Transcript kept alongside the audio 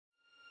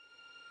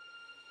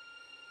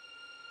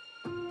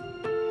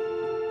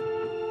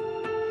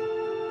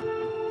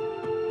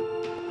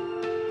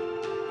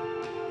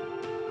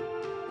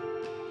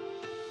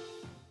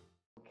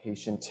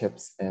application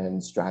tips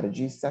and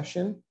strategies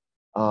session.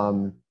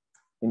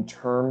 In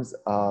terms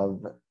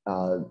of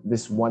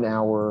this 1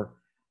 hour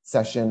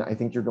session, I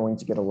think you're going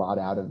to get a lot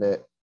out of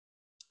it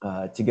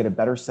to get a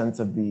better sense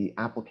of the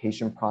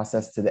application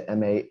process to the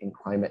MA in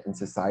Climate and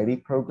Society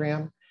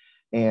program.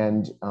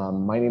 And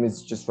my name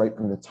is, just right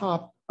from the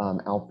top,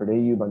 Alfred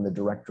Ayub. I'm the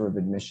Director of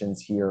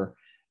Admissions here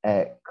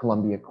at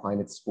Columbia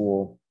Climate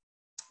School.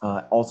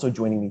 Also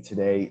joining me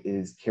today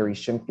is Carrie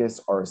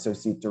Shimkus, our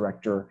Associate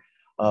Director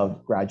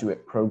of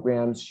Graduate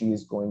Programs. She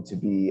is going to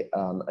be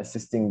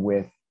assisting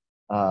with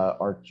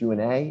our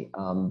Q&A,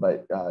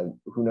 but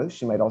who knows,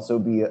 she might also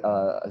be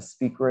a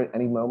speaker at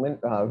any moment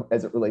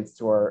as it relates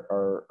to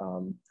our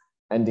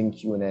ending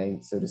Q&A,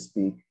 so to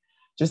speak.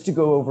 Just to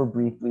go over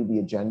briefly the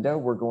agenda,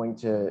 we're going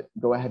to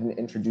go ahead and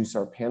introduce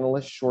our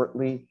panelists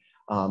shortly.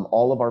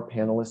 All of our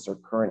panelists are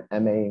current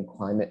MA in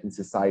Climate and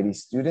Society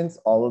students.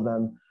 All of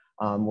them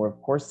were,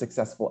 of course,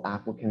 successful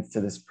applicants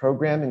to this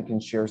program and can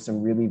share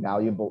some really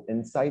valuable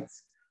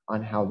insights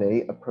on how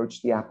they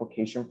approach the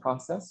application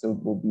process. So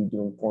we'll be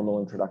doing formal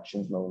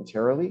introductions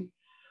momentarily.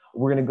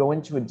 We're going to go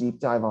into a deep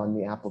dive on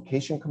the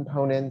application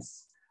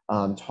components,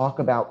 talk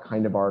about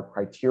kind of our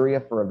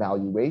criteria for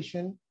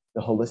evaluation,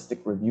 the holistic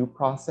review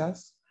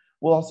process.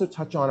 We'll also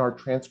touch on our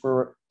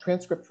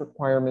transcript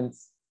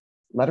requirements,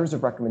 letters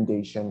of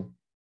recommendation,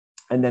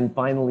 and then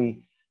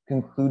finally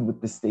conclude with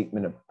the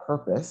statement of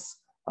purpose,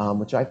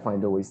 which I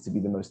find always to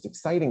be the most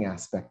exciting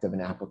aspect of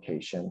an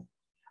application.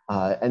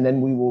 And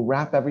then we will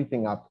wrap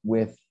everything up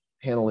with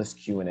panelist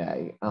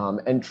Q&A.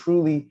 And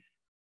truly,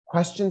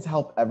 questions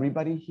help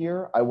everybody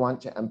here. I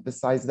want to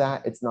emphasize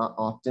that. It's not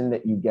often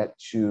that you get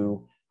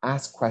to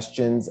ask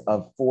questions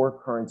of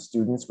 4 current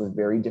students with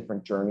very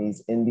different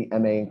journeys in the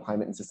MA in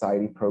Climate and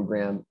Society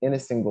program in a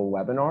single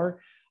webinar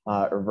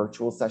or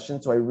virtual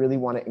session. So I really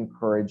want to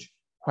encourage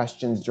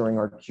questions during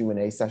our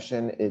Q&A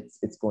session.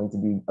 It's going to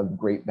be of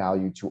great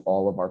value to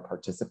all of our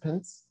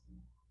participants.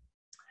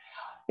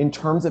 In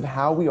terms of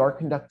how we are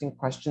conducting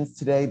questions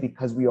today,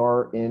 because we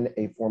are in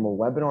a formal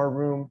webinar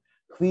room,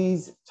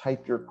 please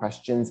type your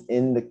questions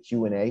in the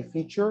Q&A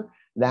feature.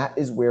 That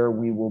is where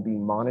we will be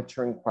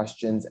monitoring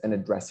questions and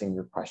addressing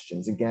your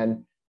questions.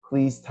 Again,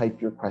 please type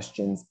your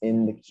questions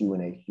in the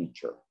Q&A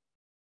feature.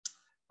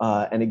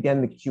 And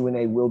again, the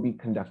Q&A will be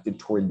conducted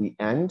toward the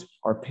end.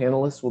 Our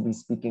panelists will be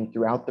speaking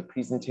throughout the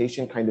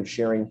presentation, kind of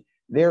sharing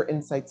their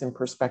insights and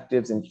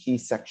perspectives in key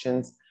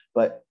sections,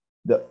 but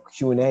the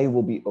Q&A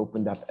will be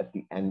opened up at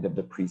the end of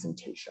the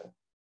presentation.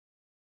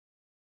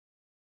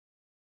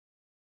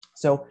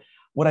 So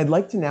what I'd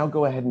like to now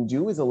go ahead and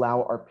do is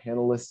allow our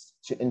panelists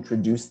to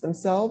introduce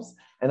themselves,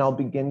 and I'll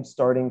begin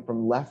starting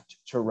from left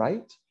to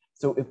right.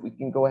 So if we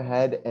can go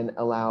ahead and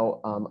allow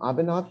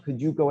Abhinav,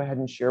 could you go ahead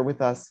and share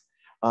with us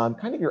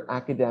kind of your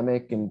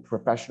academic and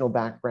professional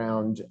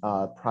background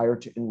prior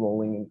to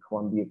enrolling in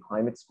Columbia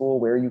Climate School,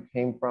 where you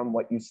came from,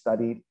 what you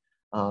studied,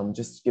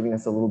 just giving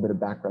us a little bit of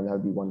background, that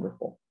would be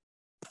wonderful.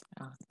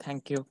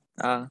 Thank you.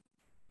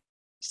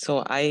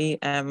 So I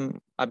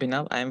am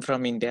Abhinav. I am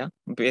from India.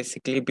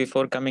 Basically,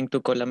 before coming to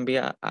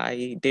Columbia,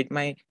 I did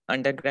my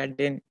undergrad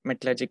in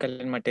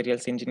metallurgical and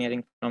materials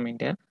engineering from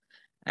India.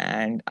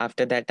 And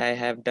after that, I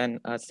have done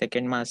a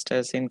second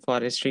master's in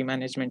forestry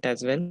management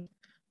as well.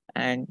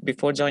 And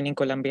before joining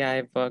Columbia,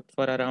 I worked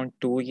for around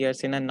 2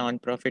 years in a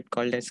non-profit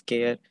called as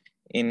CARE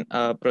in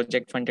a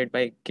project funded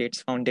by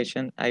Gates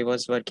Foundation. I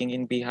was working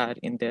in Bihar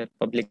in their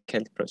public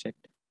health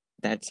project.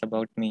 That's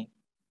about me.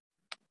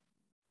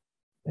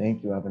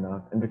 Thank you,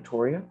 Abhinav. And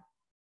Victoria?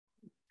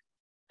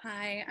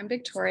 Hi, I'm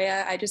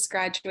Victoria. I just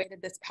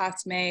graduated this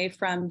past May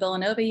from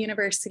Villanova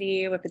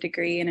University with a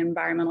degree in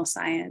environmental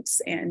science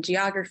and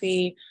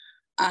geography.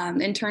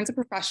 In terms of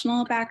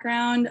professional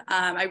background,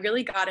 I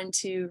really got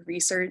into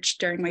research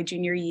during my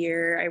junior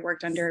year. I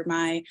worked under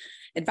my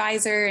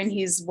advisor, and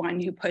he's one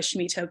who pushed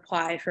me to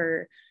apply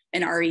for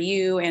an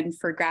REU and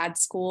for grad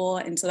school.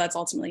 And so that's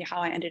ultimately how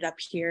I ended up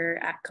here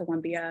at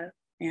Columbia.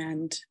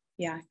 And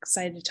yeah,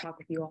 excited to talk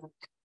with you all.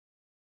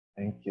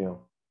 Thank you.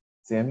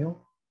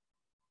 Samuel?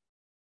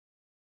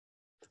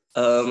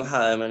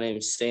 Hi, my name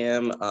is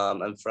Sam.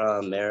 I'm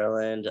from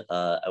Maryland.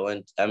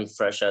 I'm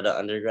fresh out of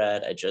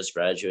undergrad. I just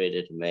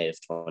graduated in May of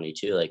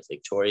 22, like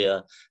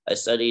Victoria. I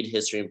studied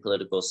history and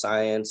political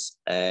science,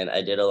 and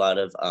I did a lot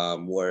of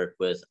work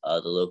with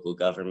the local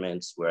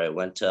governments where I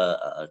went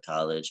to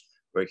college,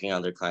 working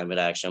on their climate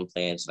action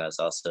plans. And I was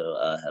also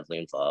heavily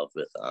involved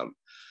with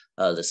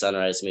the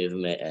Sunrise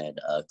Movement and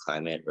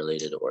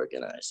climate-related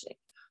organizing.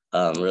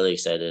 I'm really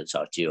excited to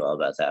talk to you all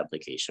about the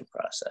application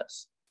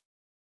process.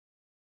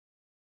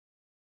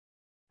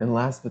 And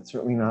last but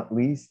certainly not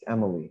least,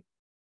 Emily.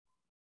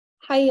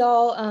 Hi,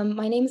 y'all.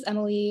 My name is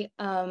Emily.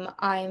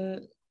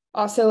 I'm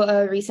also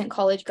a recent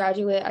college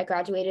graduate. I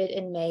graduated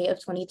in May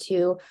of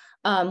 22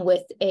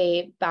 with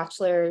a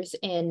bachelor's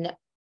in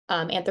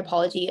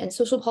anthropology and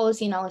social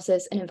policy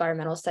analysis and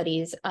environmental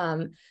studies.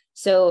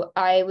 So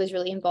I was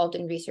really involved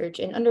in research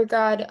in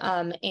undergrad,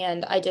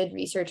 and I did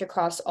research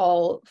across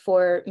all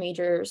 4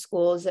 major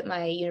schools at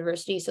my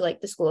university. So like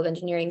the School of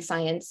Engineering,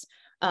 Science,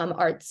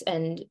 Arts,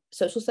 and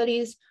Social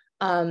Studies.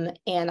 And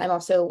I'm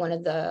also one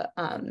of the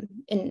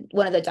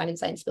Diamond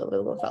Science Field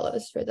Vocal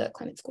Fellows for the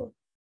Climate School.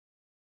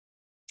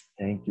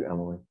 Thank you,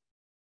 Emily.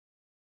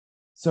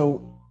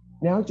 So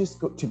now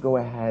just to go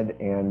ahead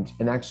and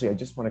actually, I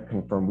just want to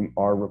confirm we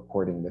are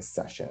recording this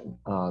session.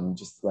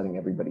 Just letting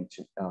everybody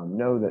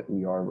know that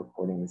we are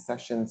recording this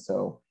session.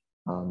 So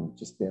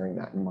just bearing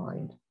that in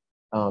mind.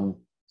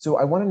 So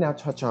I want to now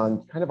touch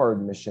on kind of our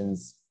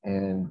admissions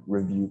and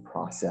review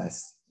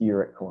process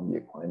here at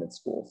Columbia Climate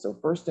School. So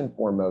first and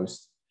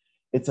foremost,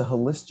 it's a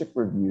holistic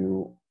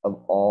review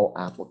of all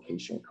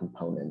application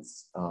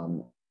components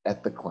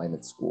at the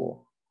Climate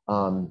School.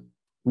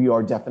 We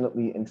are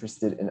definitely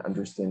interested in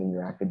understanding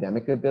your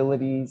academic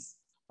abilities,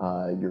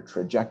 your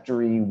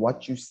trajectory,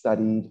 what you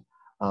studied.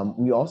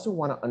 We also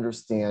want to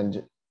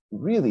understand,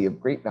 really of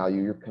great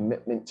value, your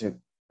commitment to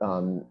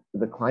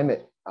the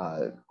climate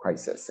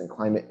crisis and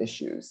climate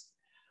issues.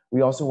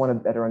 We also want to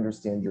better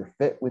understand your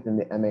fit within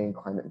the MA in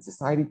Climate and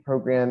Society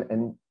program,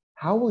 and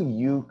how will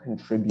you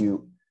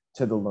contribute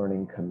to the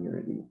learning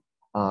community.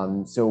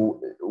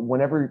 So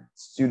whenever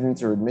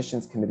students or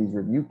admissions committees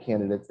review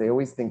candidates, they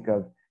always think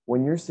of,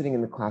 when you're sitting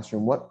in the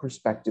classroom, what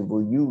perspective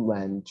will you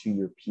lend to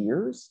your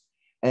peers?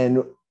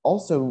 And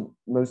also,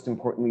 most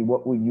importantly,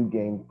 what will you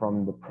gain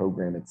from the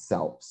program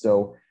itself?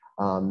 So,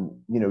 you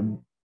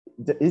know,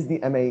 is the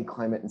MA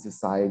Climate and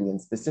Society,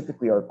 and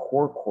specifically our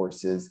core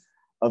courses,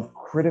 of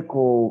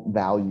critical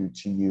value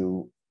to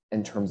you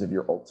in terms of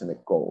your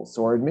ultimate goals?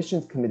 So our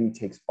admissions committee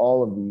takes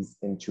all of these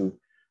into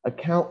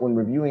account when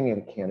reviewing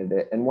a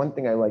candidate. And one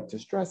thing I like to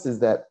stress is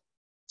that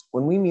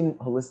when we mean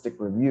holistic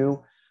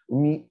review,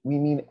 we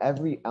mean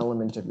every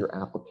element of your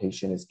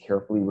application is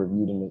carefully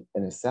reviewed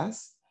and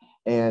assessed,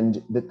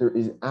 and that there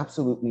is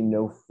absolutely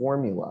no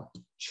formula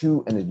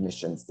to an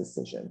admissions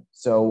decision.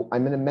 So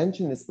I'm going to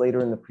mention this later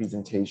in the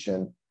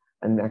presentation,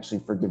 and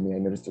actually forgive me, I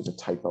noticed there's a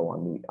typo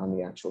on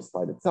the actual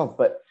slide itself,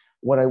 but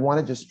what I want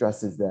to just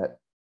stress is that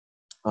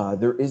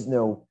there is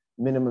no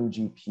minimum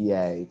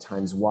GPA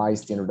times Y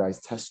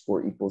standardized test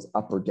score equals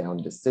up or down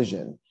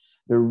decision.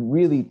 They're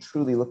really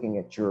truly looking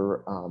at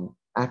your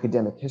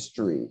academic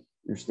history,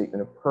 your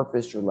statement of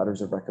purpose, your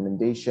letters of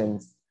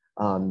recommendations,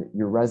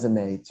 your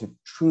resume, to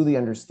truly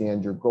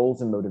understand your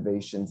goals and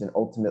motivations, and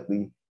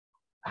ultimately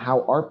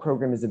how our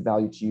program is of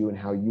value to you and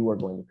how you are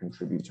going to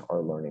contribute to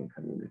our learning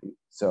community.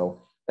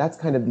 So that's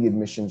kind of the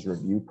admissions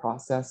review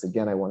process.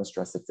 Again, I want to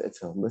stress it's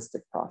a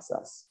holistic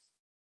process.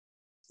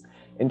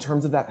 In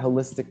terms of that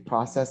holistic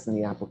process and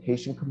the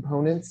application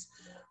components,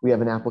 we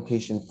have an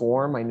application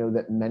form. I know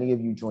that many of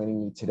you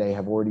joining me today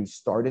have already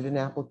started an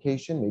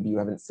application. Maybe you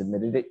haven't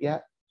submitted it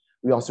yet.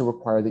 We also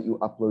require that you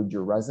upload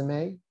your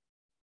resume,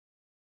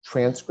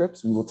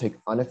 transcripts. We will take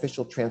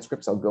unofficial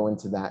transcripts. I'll go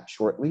into that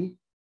shortly.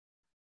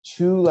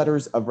 2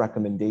 letters of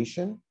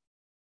recommendation.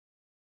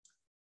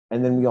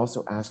 And then we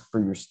also ask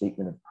for your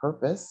statement of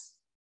purpose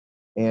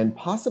and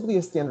possibly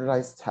a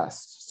standardized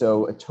test.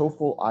 So a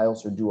TOEFL,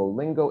 IELTS, or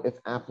Duolingo, if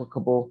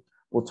applicable.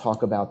 We'll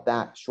talk about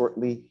that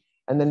shortly.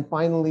 And then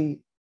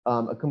finally,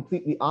 a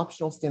completely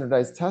optional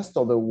standardized test,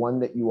 although one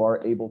that you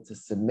are able to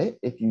submit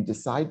if you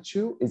decide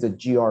to, is a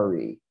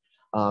GRE.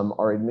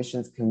 Our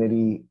admissions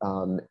committee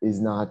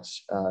is not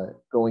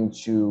going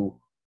to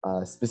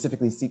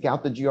specifically seek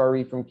out the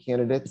GRE from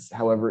candidates.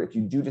 However, if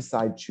you do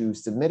decide to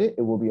submit it,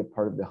 it will be a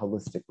part of the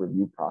holistic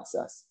review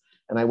process.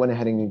 And I went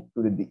ahead and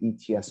included the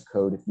ETS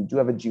code if you do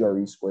have a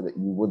GRE score that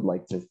you would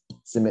like to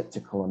submit to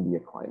Columbia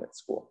Climate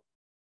School.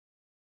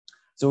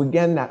 So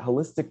again, that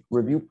holistic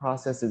review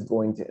process is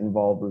going to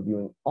involve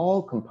reviewing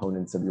all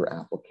components of your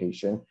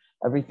application,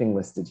 everything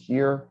listed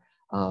here,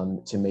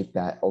 to make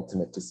that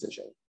ultimate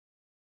decision.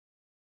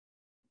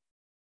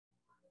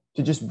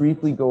 To just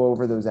briefly go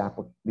over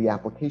the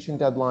application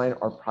deadline,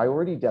 our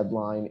priority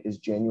deadline is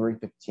January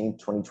 15th,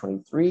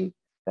 2023.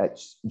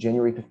 That's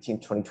January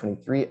 15th,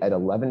 2023 at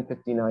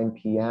 11:59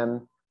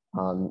 p.m.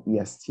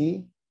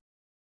 EST.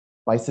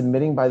 By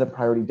submitting by the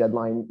priority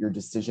deadline, your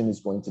decision is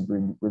going to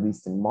be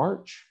released in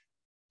March.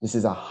 This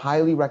is a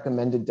highly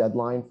recommended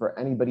deadline for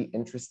anybody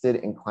interested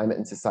in Climate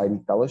and Society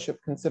Fellowship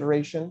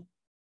consideration.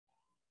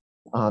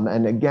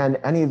 And again,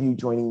 any of you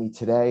joining me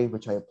today,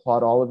 which I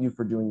applaud all of you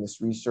for doing this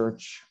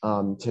research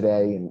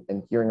today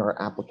and hearing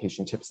our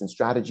application tips and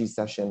strategies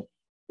session.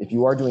 If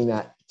you are doing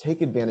that,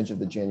 take advantage of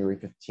the January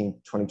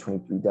 15th,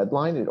 2023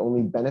 deadline. It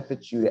only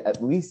benefits you to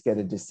at least get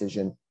a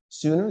decision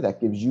sooner.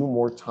 That gives you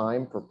more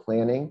time for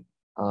planning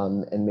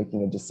and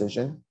making a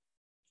decision.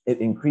 It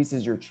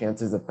increases your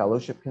chances of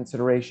fellowship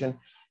consideration.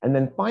 And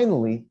then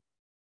finally,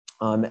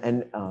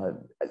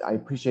 I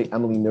appreciate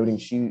Emily noting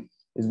she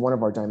is one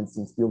of our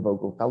Diamond-Stein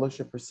Spielvogel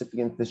Fellowship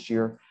recipients this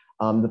year.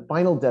 The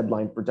final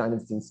deadline for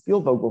Diamond-Stein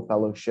Spielvogel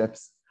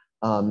Fellowships,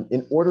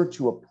 in order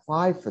to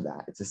apply for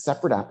that, it's a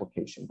separate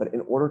application, but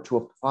in order to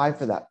apply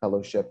for that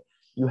fellowship,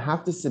 you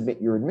have to submit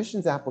your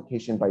admissions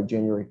application by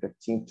January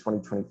 15th,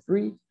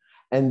 2023,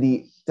 and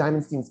the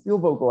Diamond-Stein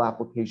Spielvogel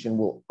application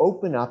will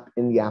open up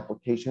in the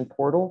application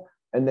portal,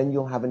 and then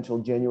you'll have until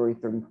January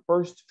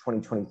 31st,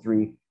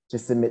 2023 to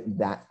submit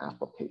that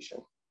application.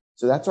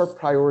 So that's our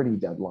priority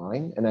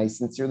deadline. And I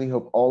sincerely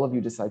hope all of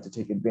you decide to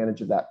take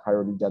advantage of that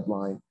priority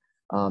deadline,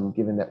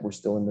 given that we're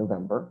still in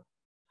November.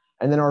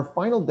 And then our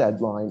final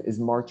deadline is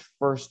March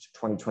 1st,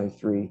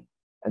 2023.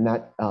 And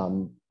that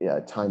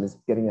time is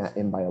getting that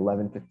in by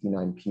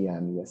 11:59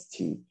 p.m.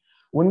 EST.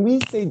 When we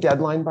say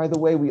deadline, by the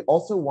way, we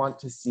also want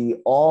to see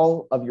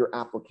all of your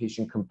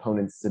application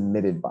components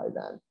submitted by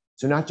then.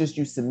 So not just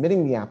you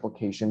submitting the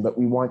application, but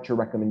we want your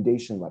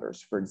recommendation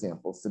letters, for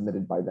example,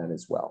 submitted by then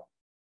as well.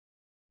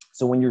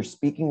 So when you're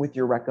speaking with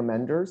your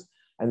recommenders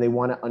and they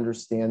want to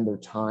understand their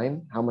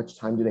time, how much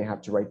time do they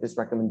have to write this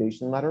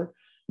recommendation letter,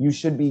 you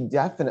should be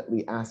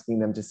definitely asking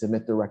them to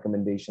submit the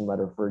recommendation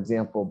letter, for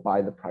example,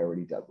 by the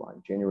priority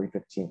deadline, January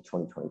 15th,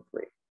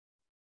 2023.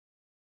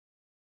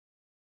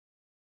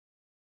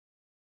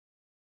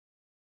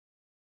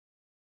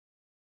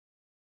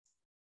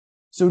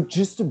 So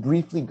just to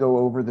briefly go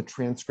over the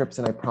transcripts,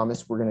 and I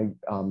promise we're going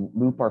to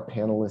loop our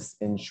panelists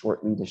in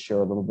shortly to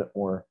share a little bit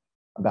more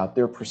about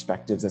their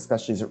perspectives,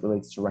 especially as it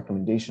relates to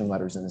recommendation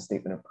letters and the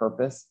statement of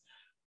purpose.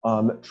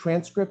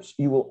 Transcripts,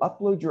 you will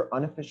upload your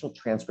unofficial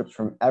transcripts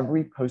from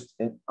every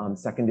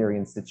post-secondary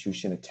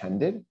institution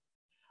attended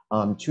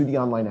to the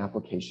online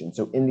application.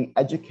 So in the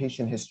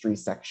education history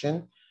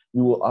section,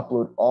 you will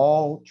upload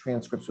all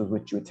transcripts with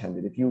which you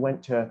attended. If you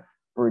went to,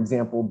 for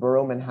example,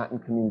 Borough Manhattan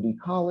Community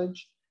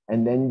College,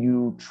 and then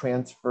you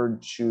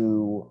transferred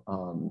to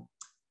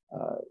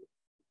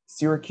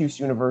Syracuse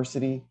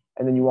University,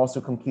 and then you also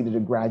completed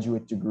a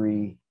graduate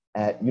degree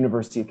at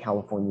University of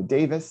California,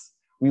 Davis,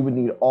 we would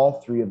need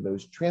all three of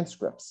those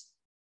transcripts.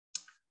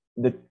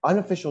 The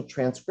unofficial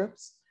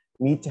transcripts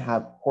need to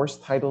have course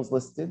titles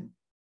listed,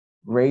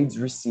 grades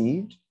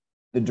received,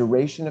 the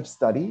duration of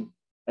study,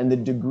 and the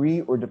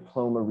degree or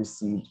diploma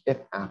received, if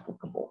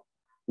applicable.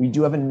 We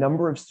do have a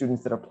number of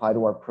students that apply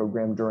to our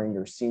program during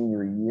their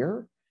senior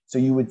year, so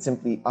you would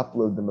simply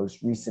upload the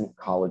most recent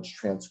college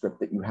transcript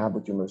that you have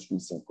with your most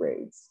recent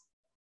grades.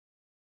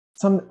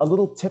 A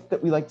little tip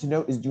that we like to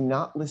note is do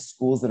not list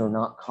schools that are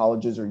not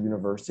colleges or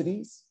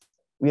universities.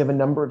 We have a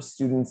number of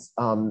students,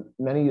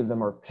 many of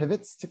them are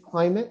pivots to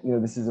climate. You know,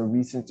 this is a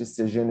recent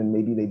decision and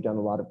maybe they've done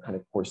a lot of kind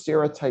of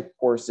Coursera type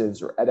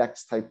courses or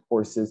edX type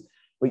courses,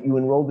 but you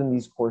enrolled in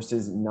these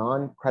courses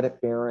non-credit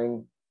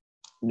bearing,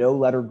 no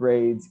letter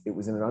grades, it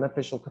was in an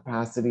unofficial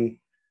capacity.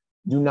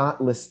 Do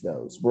not list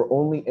those. We're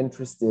only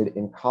interested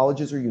in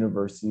colleges or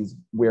universities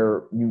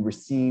where you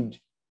received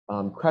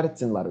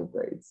credits and letter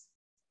grades.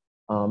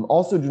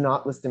 Also, do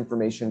not list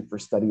information for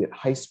study at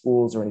high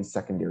schools or any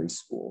secondary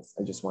schools.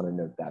 I just want to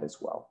note that as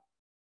well.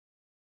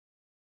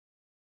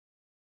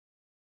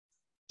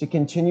 To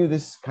continue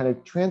this kind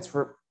of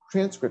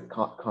transcript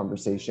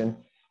conversation,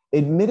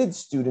 admitted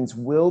students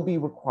will be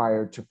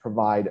required to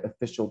provide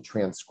official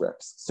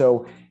transcripts.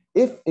 So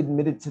if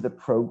admitted to the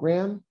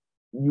program,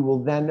 you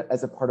will then,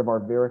 as a part of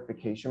our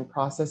verification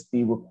process,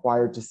 be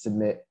required to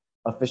submit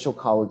official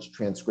college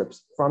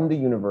transcripts from the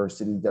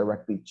university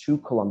directly to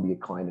Columbia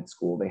Climate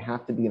School. They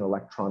have to be in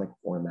electronic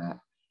format.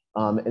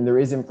 And there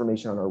is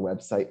information on our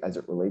website as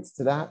it relates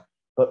to that.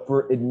 But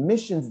for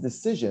admissions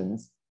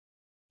decisions,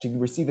 to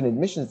receive an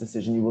admissions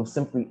decision, you will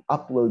simply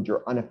upload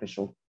your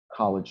unofficial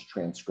college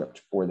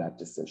transcript for that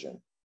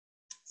decision.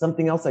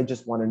 Something else I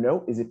just want to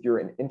note is if you're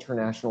an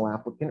international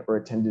applicant or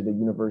attended a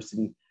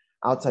university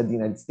outside the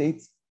United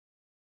States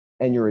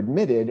and you're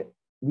admitted,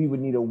 we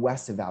would need a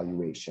WES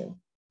evaluation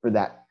for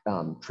that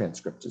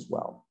transcript as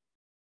well.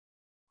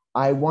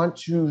 I want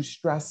to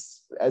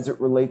stress as it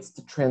relates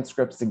to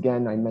transcripts,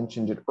 again, I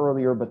mentioned it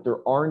earlier, but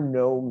there are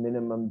no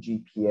minimum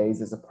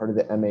GPAs as a part of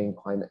the MA in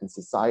Climate and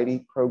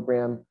Society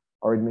program.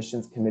 Our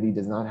admissions committee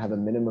does not have a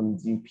minimum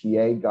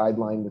GPA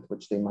guideline with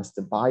which they must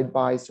abide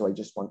by. So I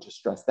just want to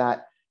stress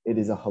that it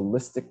is a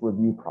holistic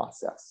review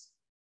process.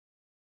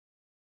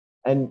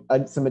 And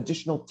some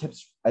additional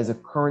tips as a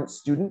current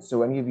student.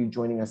 So any of you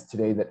joining us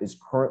today that is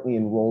currently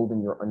enrolled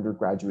in your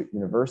undergraduate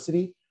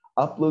university,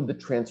 upload the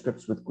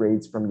transcripts with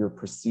grades from your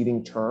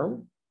preceding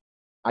term.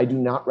 I do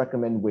not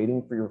recommend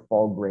waiting for your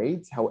fall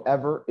grades.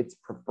 However, it's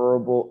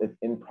preferable if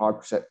in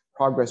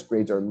progress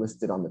grades are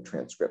listed on the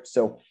transcript.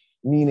 So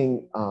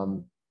meaning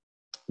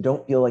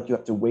don't feel like you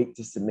have to wait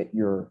to submit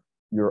your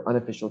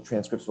unofficial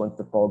transcripts once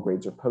the fall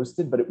grades are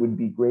posted, but it would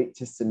be great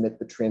to submit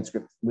the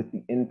transcript with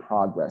the in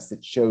progress.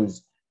 It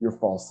shows your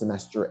fall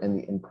semester and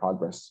the in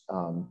progress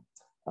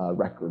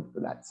record for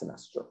that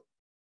semester.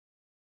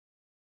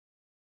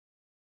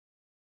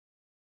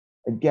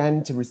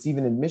 Again, to receive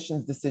an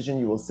admissions decision,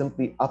 you will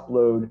simply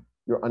upload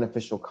your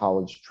unofficial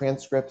college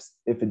transcripts.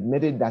 If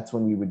admitted, that's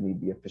when we would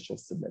need the official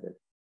submitted.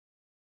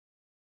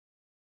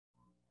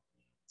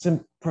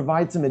 To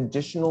provide some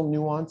additional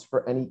nuance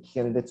for any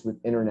candidates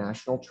with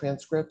international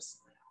transcripts,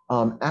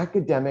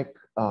 academic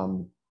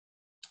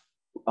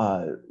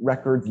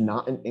records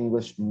not in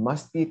English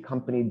must be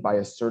accompanied by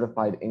a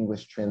certified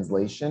English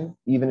translation,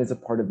 even as a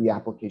part of the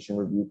application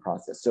review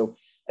process. So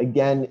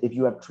again, if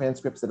you have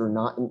transcripts that are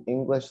not in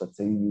English, let's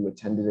say you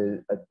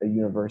attended a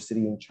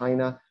university in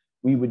China,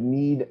 we would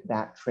need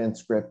that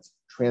transcript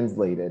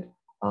translated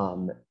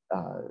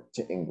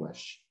to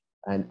English.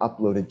 and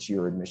uploaded to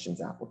your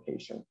admissions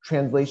application.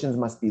 Translations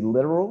must be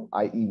literal,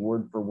 i.e.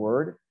 word for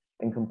word,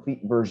 and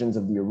complete versions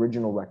of the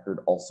original record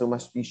also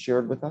must be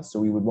shared with us. So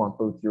we would want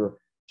both your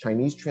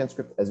Chinese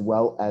transcript as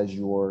well as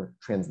your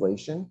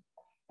translation.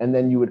 And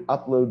then you would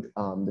upload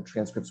the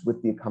transcripts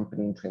with the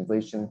accompanying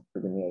translation.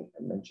 Forgive me,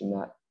 I mentioned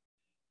that.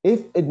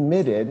 If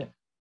admitted,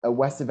 a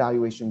WES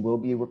evaluation will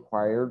be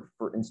required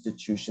for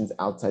institutions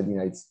outside the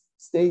United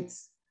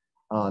States,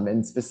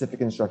 and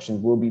specific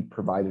instructions will be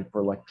provided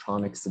for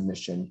electronic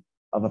submission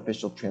of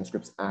official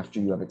transcripts after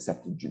you have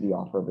accepted the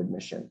offer of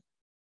admission.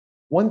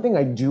 One thing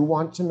I do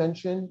want to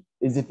mention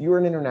is if you're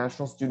an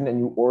international student and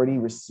you already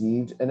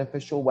received an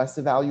official WES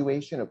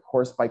evaluation, a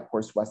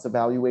course-by-course WES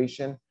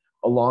evaluation,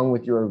 along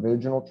with your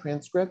original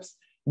transcripts,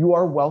 you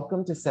are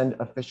welcome to send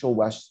official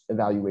WES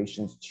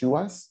evaluations to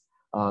us.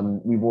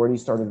 We've already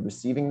started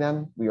receiving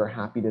them. We are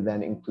happy to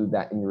then include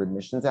that in your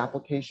admissions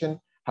application.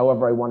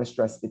 However, I want to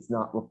stress it's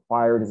not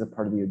required as a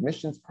part of the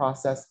admissions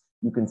process.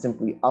 You can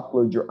simply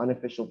upload your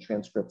unofficial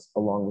transcripts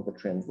along with a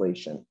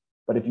translation.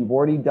 But if you've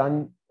already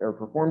done or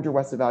performed your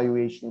WES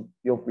evaluation,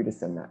 feel free to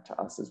send that to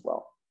us as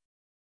well.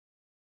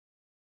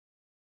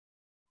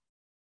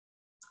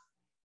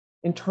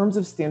 In terms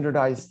of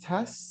standardized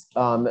tests,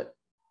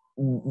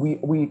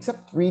 we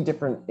accept 3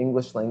 different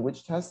English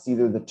language tests,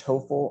 either the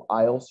TOEFL,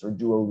 IELTS, or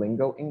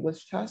Duolingo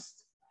English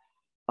test.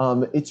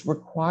 It's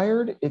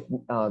required if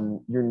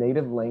your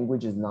native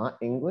language is not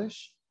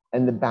English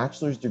and the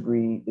bachelor's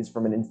degree is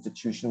from an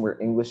institution where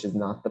English is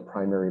not the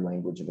primary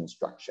language of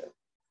instruction.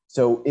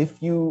 So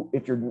if your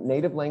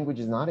native language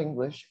is not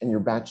English and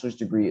your bachelor's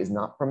degree is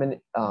not from an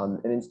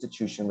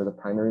institution where the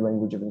primary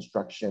language of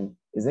instruction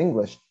is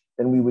English,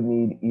 then we would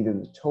need either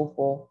the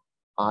TOEFL,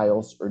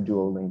 IELTS, or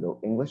Duolingo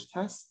English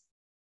test.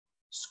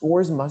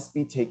 Scores must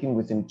be taken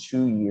within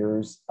 2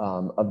 years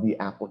of the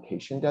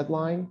application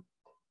deadline,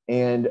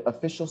 and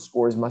official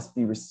scores must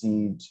be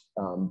received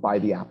by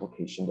the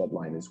application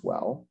deadline as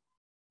well.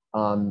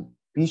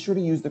 Be sure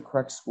to use the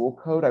correct school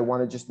code. I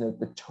want to just note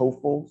the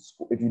TOEFL,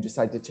 if you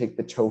decide to take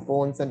the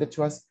TOEFL and send it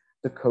to us,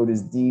 the code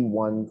is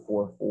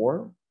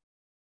D144.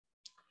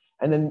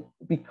 And then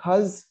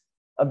because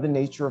of the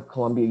nature of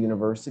Columbia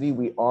University,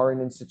 we are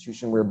an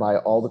institution whereby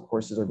all the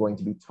courses are going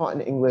to be taught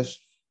in English.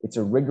 It's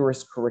a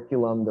rigorous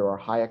curriculum. There are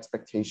high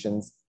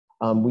expectations.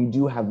 We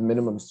do have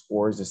minimum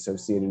scores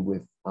associated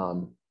with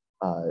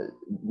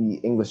the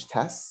English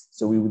tests.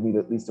 So we would need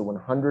at least a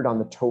 100 on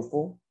the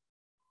TOEFL,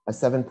 a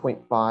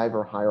 7.5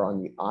 or higher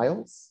on the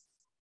IELTS,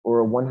 or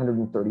a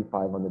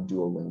 135 on the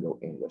Duolingo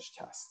English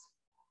test.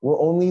 We're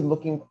only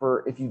looking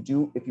for, if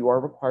you are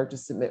required to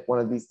submit one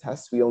of these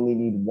tests, we only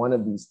need one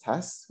of these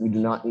tests. We do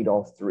not need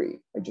all 3.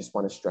 I just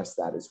want to stress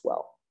that as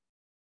well.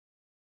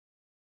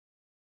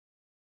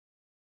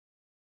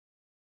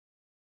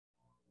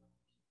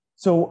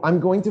 So I'm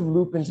going to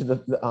loop into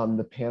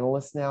the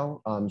panelists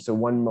now. So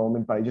one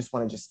moment, but I just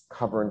want to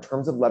cover in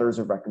terms of letters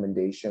of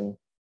recommendation.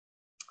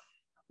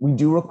 We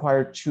do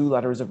require 2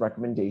 letters of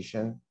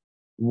recommendation.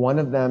 One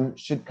of them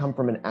should come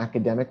from an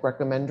academic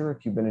recommender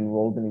if you've been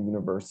enrolled in a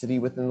university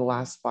within the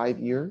last 5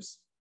 years.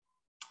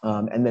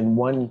 And then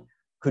one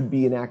could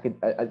be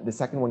the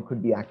second one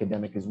could be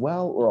academic as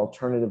well, or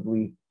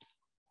alternatively,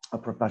 a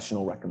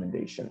professional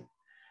recommendation.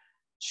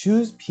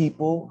 Choose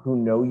people who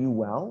know you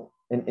well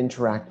and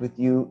interact with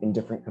you in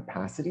different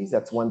capacities.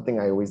 That's one thing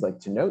I always like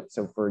to note.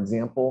 So for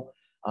example,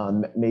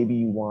 maybe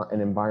you want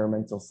an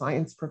environmental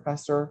science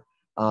professor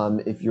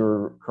if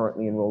you're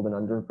currently enrolled in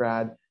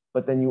undergrad,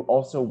 but then you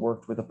also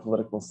worked with a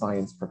political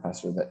science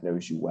professor that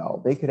knows you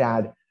well. They could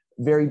add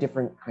very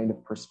different kind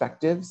of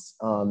perspectives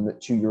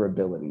to your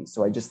abilities.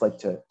 So I just like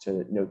to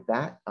note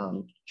that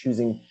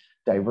choosing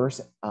diverse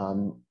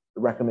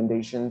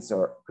recommendations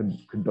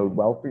could bode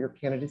well for your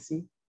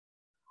candidacy.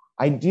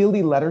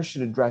 Ideally, letters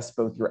should address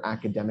both your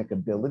academic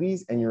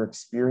abilities and your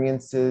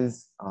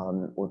experiences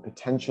or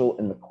potential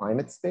in the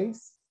climate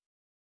space.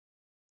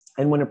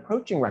 And when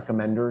approaching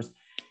recommenders,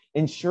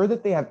 ensure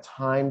that they have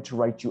time to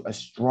write you a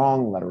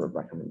strong letter of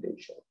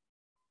recommendation.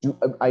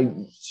 I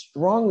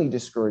strongly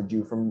discourage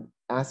you from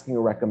asking a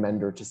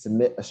recommender to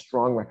submit a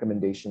strong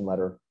recommendation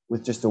letter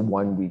with just a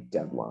 1-week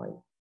deadline.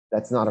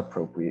 That's not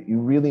appropriate. You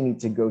really need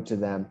to go to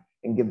them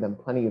and give them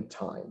plenty of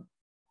time.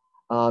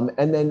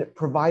 And then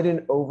provide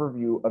an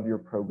overview of your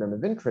program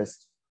of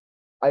interest.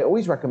 I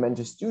always recommend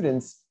to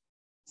students,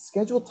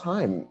 schedule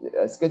time,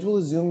 schedule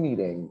a Zoom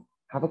meeting,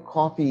 have a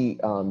coffee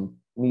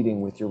meeting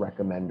with your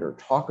recommender,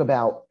 talk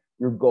about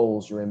your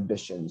goals, your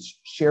ambitions,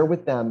 share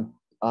with them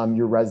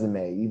your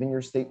resume, even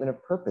your statement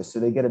of purpose, so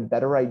they get a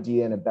better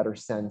idea and a better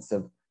sense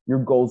of your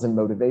goals and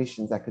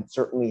motivations. That could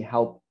certainly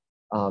help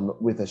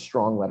with a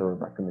strong letter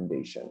of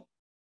recommendation.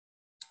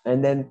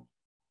 And then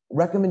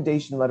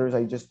recommendation letters,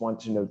 I just want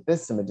to note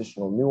this, some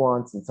additional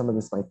nuance, and some of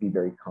this might be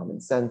very common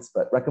sense,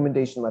 but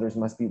recommendation letters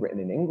must be written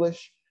in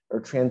English or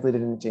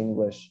translated into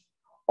English.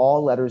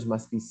 All letters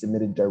must be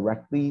submitted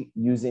directly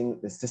using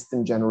the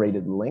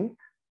system-generated link.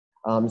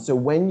 So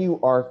when you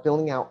are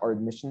filling out our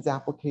admissions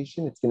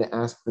application, it's going to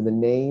ask for the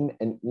name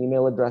and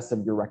email address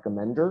of your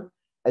recommender.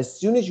 As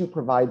soon as you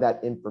provide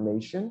that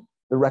information,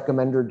 the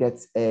recommender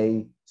gets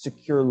a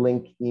secure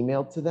link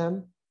emailed to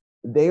them.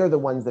 They are the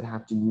ones that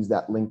have to use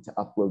that link to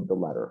upload the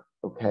letter,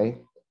 okay?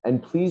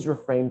 And please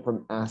refrain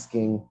from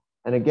asking,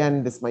 and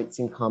again, this might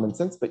seem common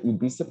sense, but you'd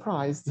be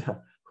surprised.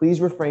 Please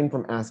refrain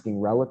from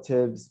asking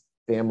relatives,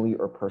 family,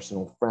 or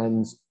personal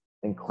friends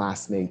and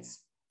classmates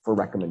for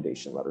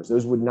recommendation letters.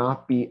 Those would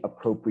not be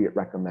appropriate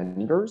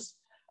recommenders.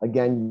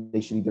 Again,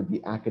 they should either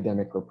be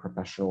academic or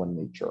professional in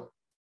nature.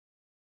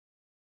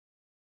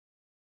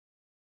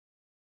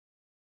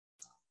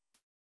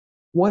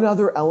 One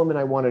other element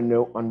I want to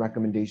note on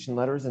recommendation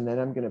letters, and then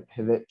I'm going to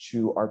pivot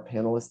to our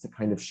panelists to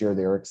kind of share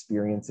their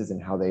experiences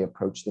and how they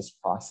approach this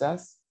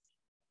process.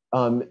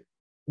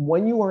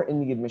 When you are in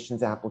the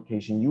admissions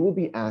application, you will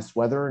be asked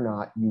whether or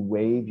not you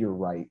waive your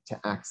right to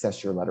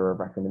access your letter of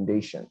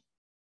recommendation.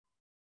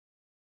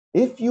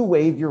 If you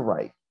waive your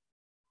right,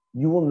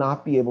 you will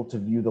not be able to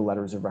view the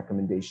letters of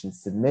recommendation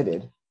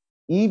submitted,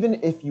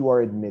 even if you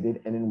are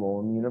admitted and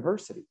enroll in the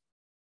university.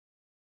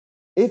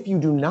 If you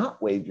do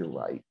not waive your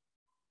right,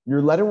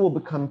 your letter will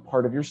become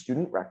part of your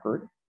student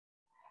record,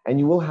 and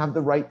you will have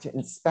the right to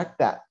inspect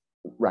that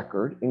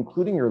record,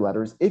 including your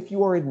letters, if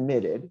you are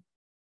admitted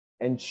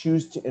and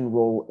choose to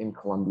enroll in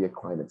Columbia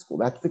Climate School.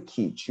 That's the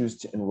key, choose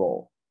to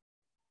enroll.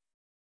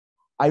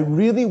 I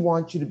really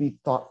want you to be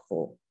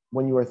thoughtful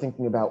when you are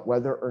thinking about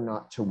whether or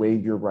not to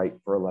waive your right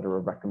for a letter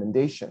of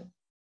recommendation.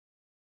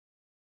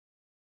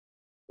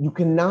 You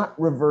cannot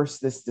reverse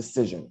this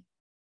decision.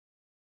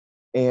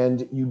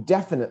 And you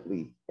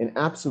definitely, in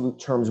absolute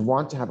terms,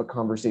 want to have a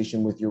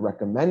conversation with your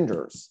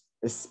recommenders,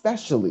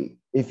 especially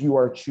if you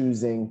are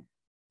choosing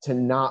to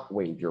not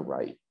waive your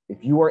right.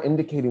 If you are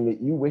indicating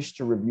that you wish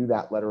to review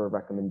that letter of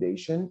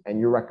recommendation and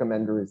your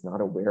recommender is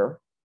not aware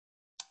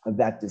of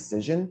that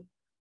decision,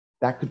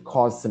 that could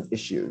cause some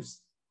issues.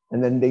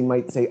 And then they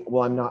might say,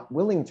 well, I'm not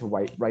willing to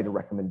write a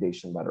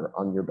recommendation letter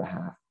on your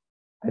behalf.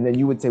 And then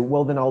you would say,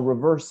 well, then I'll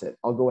reverse it.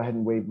 I'll go ahead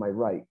and waive my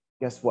right.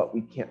 Guess what?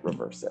 We can't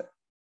reverse it.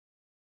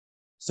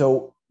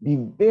 So be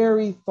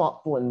very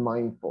thoughtful and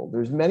mindful.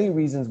 There's many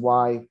reasons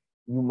why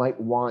you might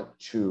want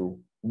to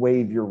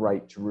waive your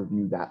right to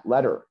review that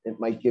letter. It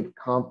might give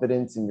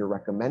confidence in your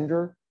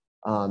recommender.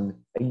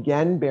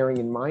 Again, bearing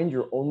in mind,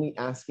 you're only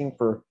asking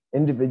for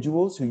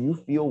individuals who you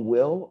feel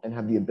will and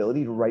have the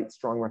ability to write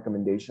strong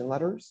recommendation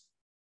letters.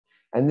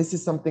 And this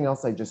is something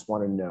else I just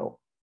want to know.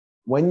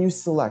 When you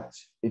select,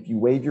 if you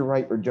waive your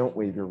right or don't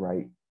waive your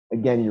right,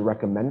 again, your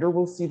recommender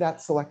will see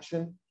that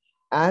selection,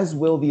 as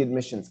will the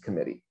admissions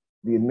committee.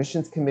 The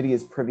admissions committee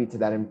is privy to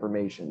that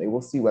information. They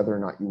will see whether or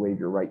not you waive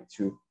your right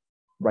to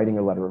writing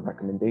a letter of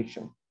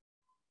recommendation.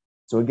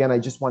 So again, I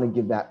just want to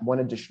give that one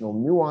additional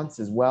nuance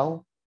as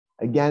well.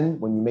 Again,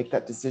 when you make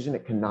that decision,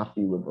 it cannot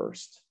be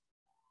reversed.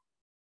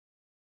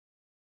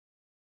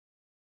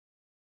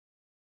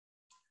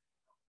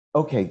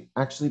 Okay,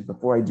 actually,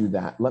 before I do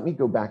that, let me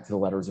go back to the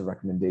letters of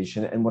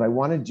recommendation. And what I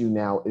want to do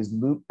now is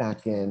loop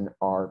back in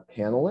our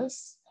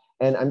panelists.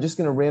 And I'm just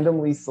going to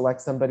randomly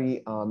select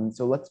somebody.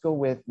 So let's go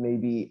with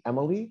maybe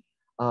Emily.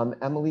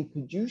 Emily,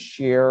 could you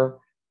share,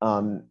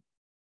 how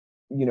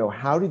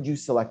did you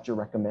select your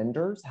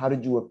recommenders? How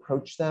did you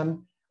approach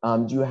them?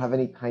 Do you have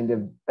any kind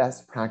of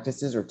best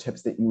practices or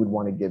tips that you would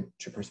want to give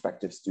to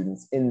prospective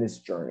students in this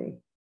journey?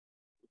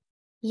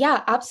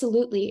 Yeah,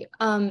 absolutely.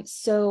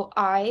 So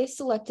I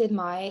selected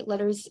my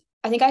letters.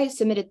 I think I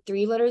submitted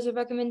 3 letters of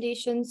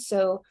recommendation.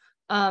 So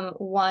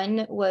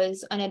one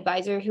was an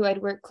advisor who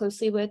I'd worked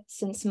closely with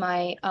since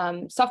my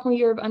sophomore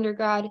year of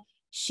undergrad.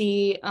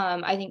 She,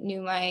 I think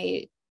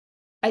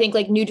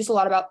knew just a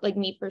lot about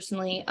me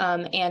personally,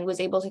 and was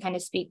able to kind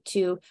of speak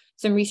to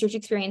some research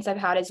experience I've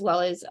had, as well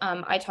as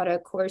I taught a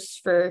course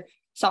for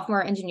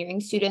sophomore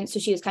engineering students. So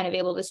she was kind of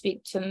able to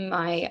speak to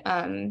my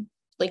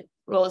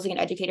role as an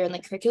educator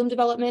in curriculum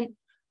development.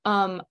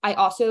 I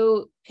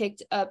also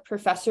picked a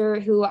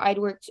professor who I'd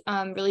worked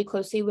really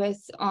closely with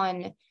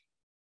on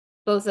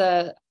both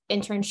a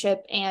internship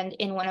and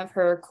in one of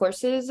her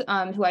courses,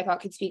 who I thought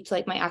could speak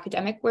to my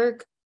academic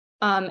work.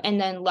 And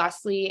then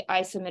lastly,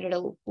 I submitted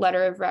a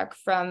letter of rec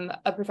from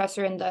a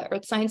professor in the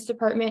earth science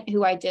department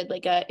who I did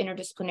a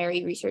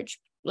interdisciplinary research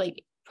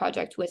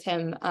project with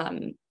him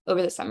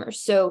over the summer.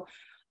 So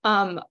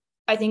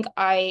I think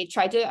I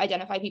tried to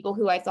identify people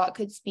who I thought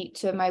could speak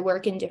to my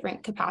work in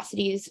different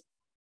capacities.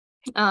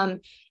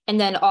 And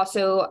then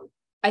also,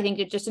 I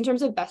think just in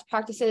terms of best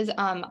practices,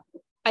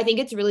 I think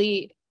it's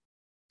really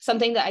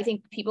something that I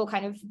think people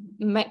kind of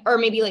might, or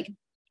maybe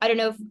I don't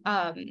know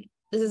if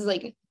this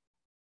is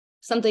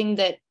something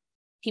that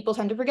people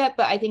tend to forget,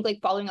 but I think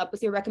following up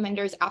with your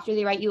recommenders after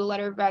they write you a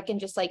letter of rec and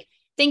just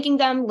thanking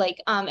them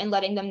and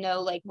letting them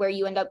know where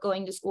you end up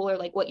going to school or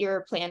what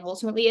your plan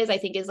ultimately is, I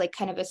think is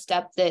kind of a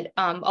step that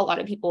a lot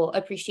of people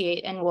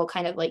appreciate and will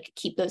kind of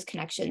keep those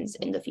connections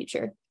in the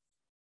future.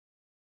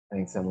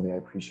 Thanks, Emily. I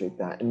appreciate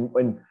that.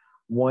 And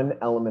one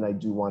element I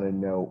do want to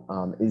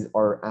know is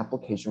our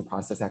application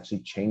process actually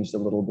changed a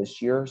little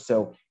this year.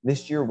 So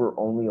this year, we're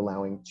only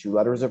allowing 2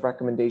 letters of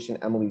recommendation.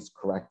 Emily's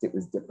correct. It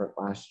was different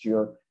last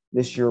year.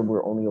 This year,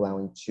 we're only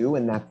allowing 2,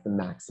 and that's the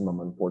maximum,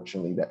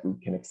 unfortunately, that we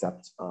can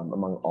accept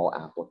among all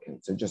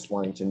applicants. So just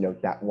wanting to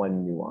note that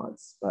one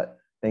nuance. But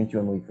thank you,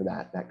 Emily, for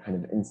that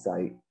kind of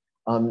insight.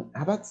 How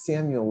about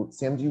Samuel?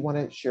 Sam, do you want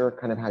to share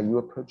kind of how you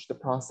approached the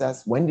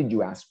process? When did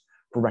you ask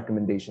for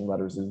recommendation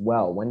letters as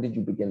well? When did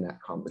you begin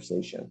that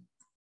conversation?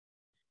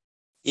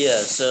 Yeah,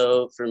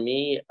 so for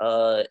me,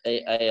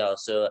 I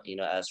also,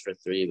 asked for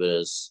 3, but it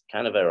was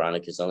kind of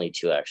ironic because only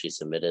 2 actually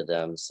submitted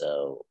them.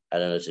 So I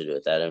don't know what to do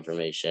with that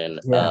information.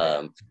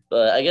 Yeah.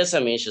 But I guess,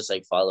 it's just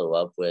like follow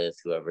up with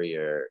whoever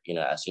you're,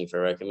 asking for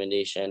a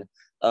recommendation.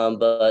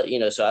 But,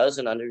 so I was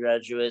an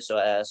undergraduate, so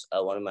I asked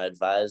one of my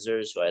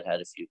advisors who I'd had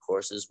a few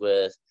courses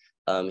with.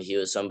 He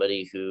was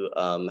somebody who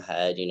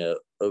had,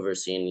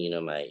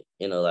 overseen, my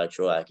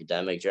intellectual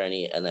academic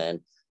journey. And then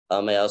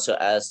I also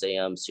asked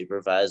a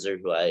supervisor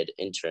who I had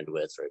interned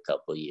with for a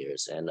couple of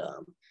years, and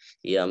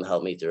he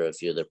helped me through a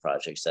few of the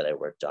projects that I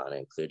worked on,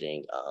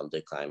 including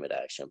the climate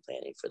action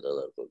planning for the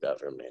local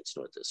governments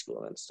and with the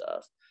school and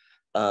stuff.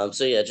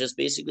 So yeah, just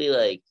basically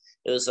like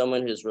it was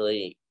someone who's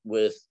really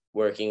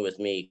working with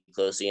me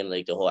closely in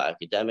like the whole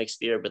academic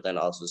sphere, but then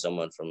also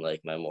someone from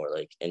like my more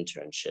like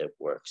internship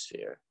work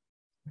sphere.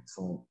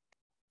 Excellent.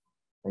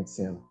 Thanks,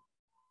 Sam.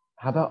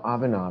 How about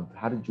Abhinav?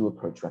 How did you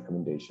approach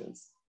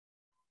recommendations?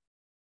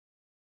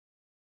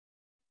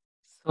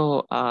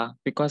 So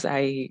because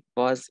I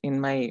was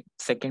in my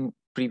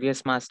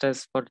previous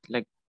master's for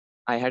like,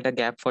 I had a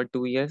gap for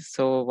 2 years.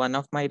 So one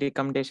of my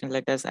recommendation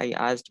letters, I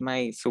asked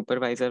my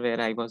supervisor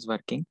where I was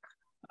working.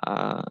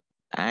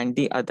 And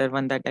the other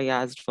one that I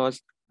asked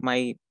was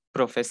my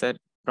professor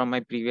from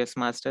my previous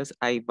master's.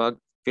 I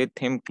worked with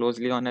him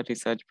closely on a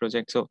research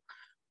project. So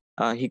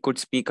he could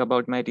speak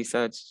about my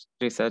research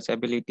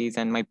abilities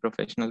and my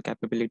professional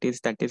capabilities.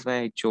 That is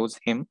why I chose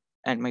him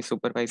and my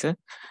supervisor.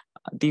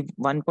 The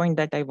one point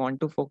that I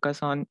want to focus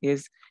on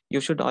is you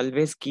should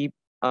always keep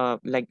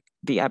like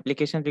the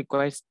application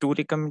requires 2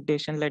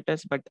 recommendation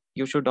letters, but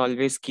you should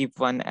always keep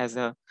one as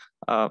a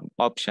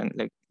option.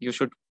 Like you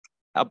should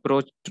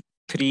approach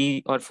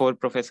 3 or 4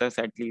 professors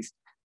at least,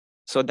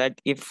 so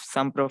that if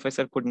some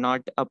professor could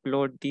not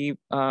upload the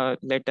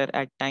letter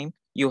at time,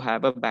 you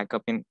have a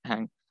backup in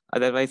hand.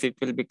 Otherwise, it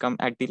will become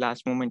at the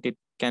last moment, it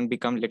can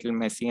become little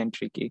messy and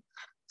tricky.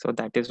 So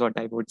that is what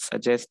I would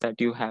suggest, that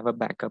you have a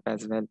backup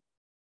as well.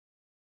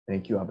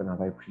 Thank you,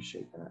 Abhinav. I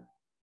appreciate that.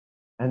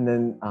 And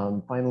then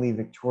finally,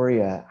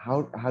 Victoria,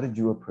 how did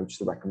you approach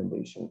the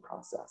recommendation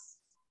process?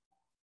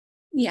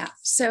 Yeah,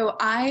 so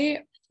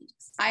I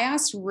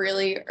asked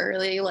really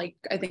early, like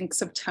I think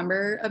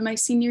September of my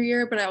senior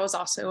year, but I was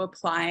also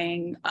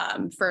applying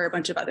for a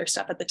bunch of other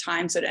stuff at the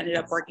time. So it ended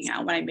up working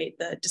out when I made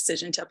the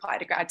decision to apply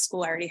to grad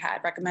school. I already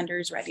had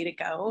recommenders ready to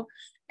go.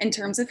 In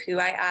terms of who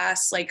I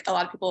asked, like a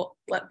lot of people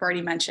have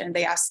already mentioned,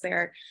 they asked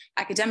their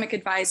academic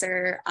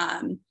advisor.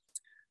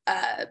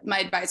 My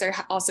advisor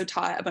also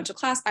taught a bunch of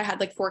class. I had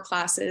like 4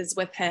 classes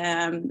with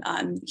him.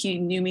 He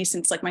knew me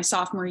since like my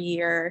sophomore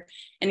year.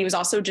 And he was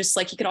also just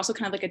like, he could also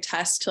kind of like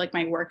attest to like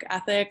my work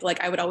ethic.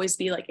 Like I would always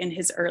be like in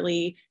his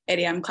early 8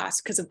 a.m. class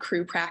because of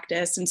crew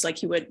practice. And so like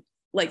he would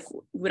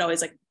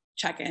always like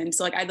check in.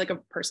 So like I had like a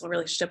personal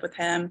relationship with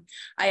him.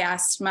 I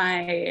asked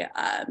my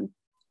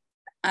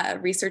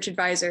research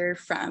advisor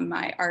from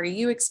my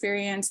REU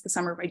experience the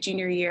summer of my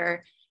junior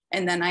year.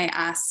 And then I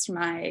asked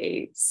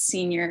my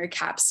senior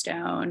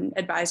capstone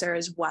advisor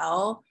as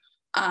well.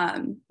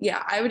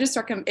 Yeah, I would just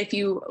recommend, if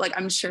you like,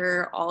 I'm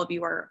sure all of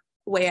you are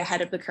way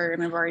ahead of the curve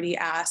and have already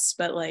asked,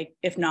 but like,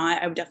 if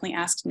not, I would definitely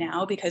ask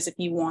now, because if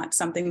you want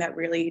something that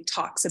really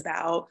talks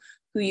about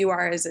who you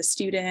are as a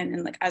student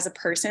and like as a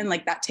person,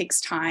 like that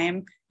takes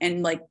time,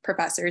 and like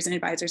professors and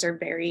advisors are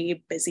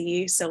very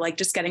busy. So like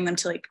just getting them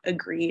to like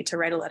agree to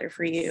write a letter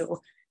for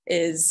you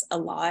is a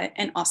lot.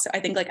 And also I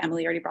think like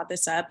Emily already brought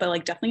this up, but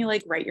like definitely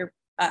like write your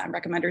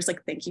recommenders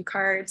like thank you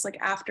cards like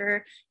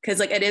after, because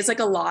like it is like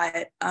a lot.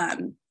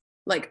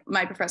 Like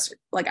my professor,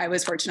 like I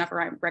was fortunate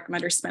enough, my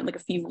recommenders spent like a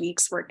few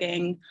weeks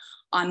working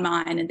on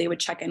mine and they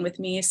would check in with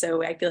me.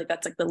 So I feel like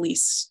that's like the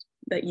least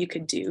that you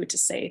could do to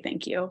say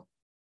thank you.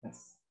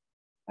 Yes,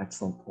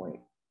 excellent point.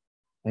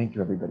 Thank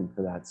you everybody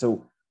for that.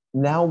 So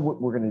now what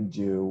we're going to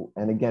do,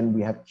 and again,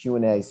 we have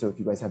Q&A. So if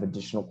you guys have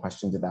additional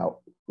questions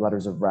about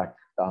letters of rec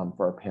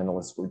for our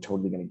panelists, we're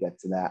totally going to get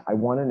to that. I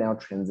want to now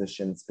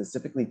transition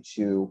specifically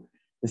to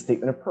the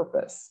statement of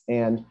purpose.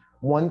 And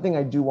one thing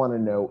I do want to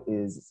note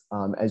is,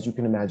 as you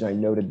can imagine, I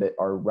noted that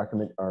our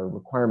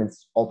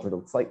requirements altered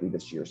slightly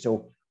this year.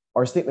 So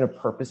our statement of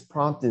purpose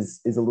prompt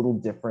is a little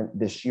different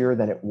this year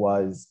than it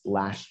was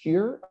last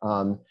year.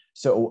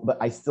 But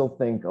I still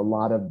think a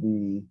lot of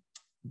the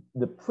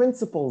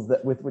principles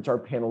that with which our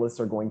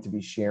panelists are going to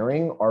be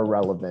sharing are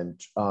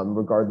relevant,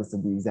 regardless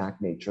of the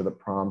exact nature of the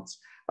prompt.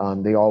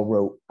 They all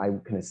wrote, I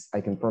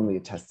can firmly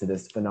attest to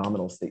this,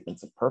 phenomenal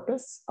statements of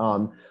purpose.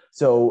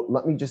 So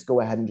let me just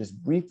go ahead and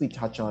just briefly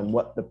touch on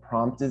what the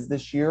prompt is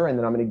this year, and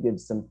then I'm going to give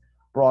some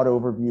broad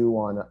overview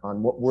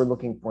on what we're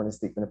looking for in a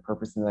statement of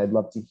purpose, and then I'd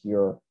love to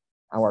hear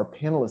how our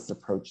panelists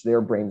approach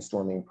their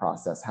brainstorming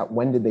process.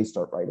 When did they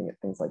start writing it,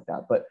 things like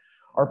that. But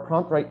Our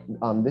prompt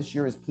this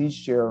year is please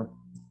share,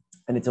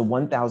 and it's a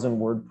 1,000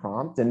 word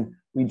prompt. And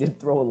we did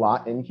throw a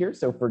lot in here,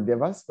 so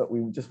forgive us, but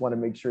we just want to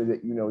make sure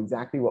that you know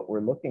exactly what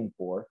we're looking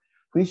for.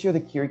 Please share the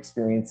key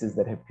experiences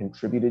that have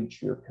contributed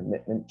to your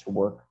commitment to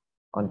work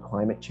on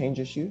climate change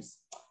issues.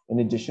 In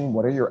addition,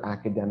 what are your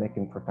academic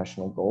and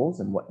professional goals,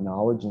 and what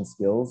knowledge and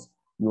skills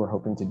you are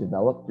hoping to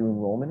develop through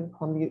enrollment in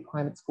Columbia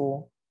Climate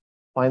School?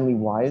 Finally,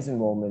 why is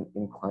enrollment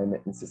in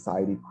climate and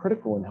society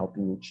critical in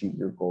helping you achieve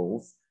your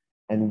goals?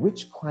 And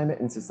which climate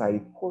and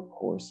society core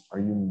course are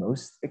you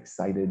most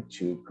excited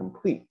to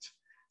complete?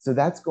 So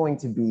that's going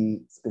to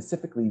be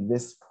specifically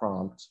this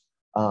prompt,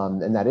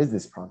 and that is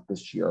this prompt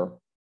this year.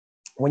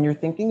 When you're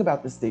thinking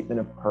about the statement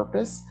of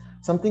purpose,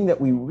 something that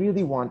we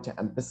really want to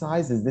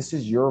emphasize is this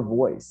is your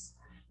voice.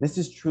 This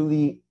is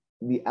truly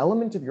the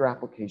element of your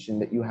application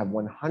that you have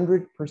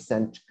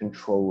 100%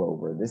 control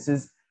over. This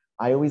is,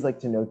 I always like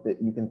to note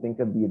that you can think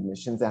of the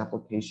admissions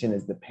application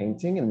as the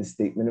painting and the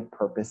statement of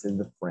purpose as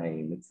the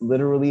frame. It's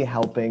literally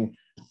helping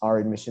our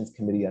admissions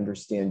committee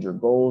understand your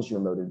goals, your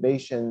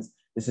motivations.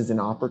 This is an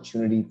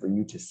opportunity for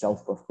you to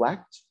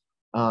self-reflect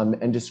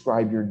and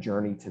describe your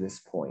journey to this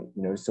point.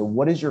 You know, so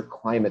what is your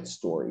climate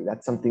story?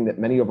 That's something that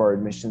many of our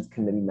admissions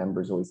committee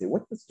members always say.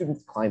 What's the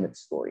student's climate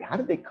story? How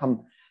did they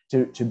come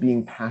to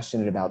being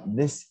passionate about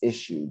this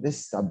issue,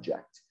 this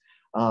subject?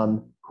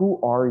 Who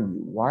are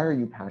you? Why are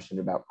you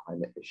passionate about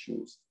climate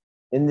issues?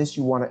 In this,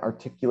 you want to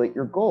articulate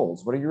your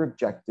goals. What are your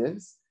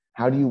objectives?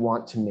 How do you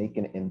want to make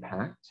an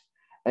impact?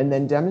 And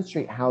then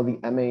demonstrate how the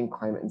MA in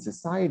Climate and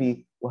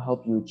Society will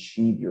help you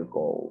achieve your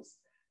goals.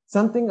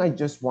 Something I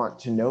just want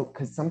to note,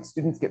 because some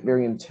students get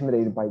very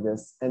intimidated by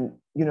this, and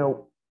you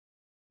know,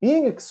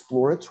 being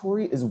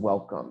exploratory is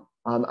welcome.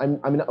 I'm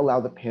going to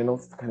allow the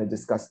panelists to kind of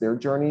discuss their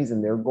journeys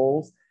and their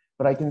goals,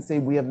 but I can say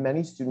we have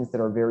many students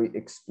that are very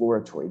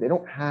exploratory. They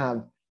don't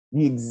have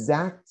the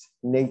exact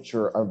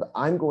nature of,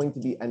 I'm going to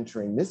be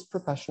entering this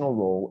professional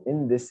role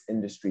in this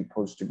industry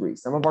post-degree.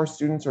 Some of our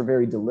students are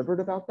very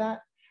deliberate about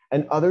that,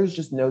 and others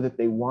just know that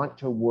they want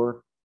to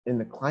work in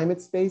the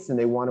climate space and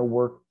they want to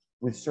work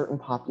with certain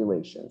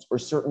populations or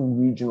certain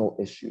regional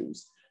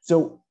issues.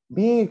 So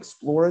being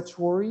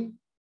exploratory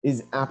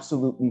is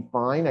absolutely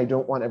fine. I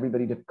don't want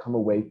everybody to come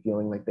away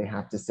feeling like they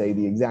have to say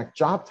the exact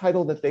job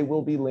title that they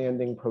will be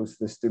landing post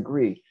this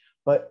degree,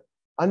 but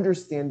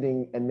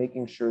understanding and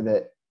making sure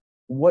that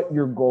what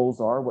your goals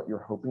are, what you're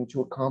hoping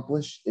to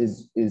accomplish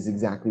is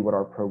exactly what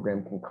our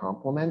program can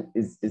complement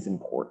is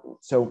important.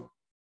 So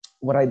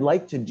what I'd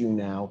like to do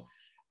now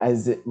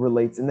as it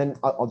relates, and then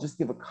I'll just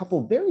give a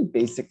couple very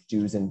basic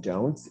do's and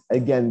don'ts.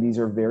 Again, these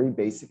are very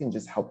basic and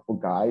just helpful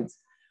guides.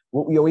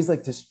 What we always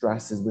like to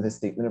stress is with a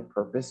statement of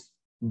purpose,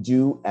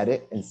 do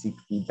edit and seek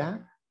feedback.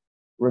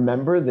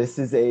 Remember, this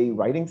is a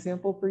writing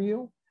sample for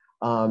you.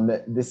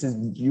 This is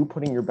you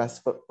putting your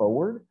best foot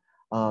forward.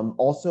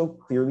 Also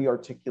clearly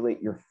articulate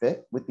your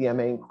fit with the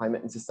MA in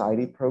Climate and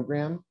Society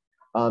program.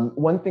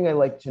 One thing I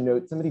like to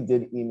note, somebody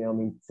did email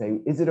me to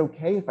say, is it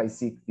okay if I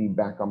seek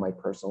feedback on my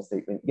personal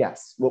statement?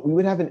 Yes. What we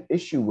would have an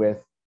issue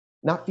with,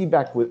 not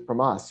feedback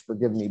from us,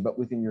 forgive me, but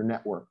within your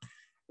network.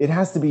 It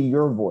has to be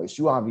your voice.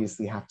 You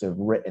obviously have to have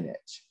written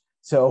it.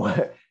 So,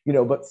 you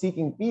know, but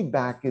seeking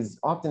feedback is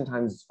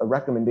oftentimes a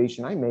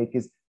recommendation I make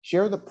is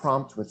share the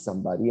prompt with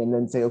somebody and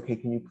then say, okay,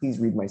 can you please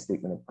read my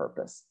statement of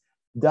purpose?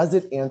 Does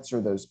it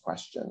answer those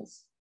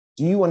questions?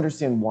 Do you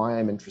understand why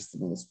I'm interested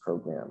in this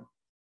program?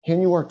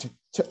 Can you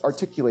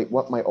articulate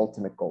what my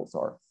ultimate goals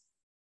are?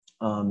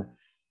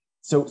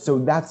 So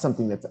that's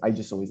something that I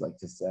just always like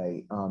to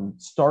say.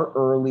 Start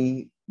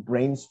early,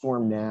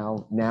 brainstorm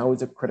now. Now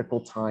is a critical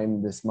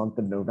time this month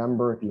of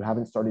November. If you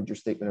haven't started your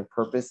statement of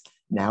purpose,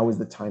 now is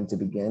the time to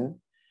begin.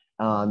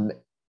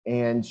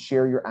 And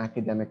share your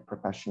academic,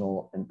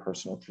 professional, and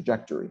personal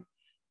trajectory.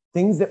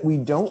 Things that we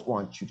don't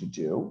want you to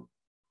do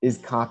is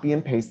copy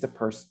and paste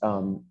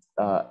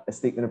a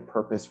statement of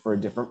purpose for a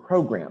different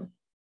program.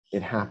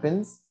 It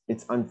happens,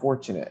 it's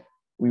unfortunate.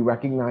 We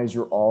recognize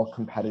you're all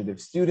competitive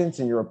students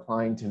and you're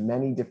applying to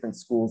many different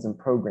schools and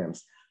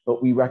programs,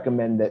 but we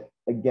recommend that,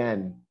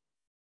 again,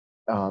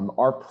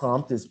 our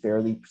prompt is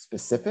fairly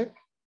specific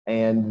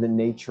and the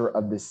nature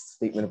of this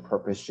statement of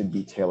purpose should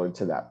be tailored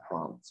to that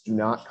prompt. Do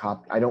not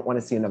copy. I don't want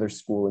to see another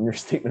school in your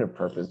statement of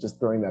purpose, just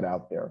throwing that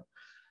out there.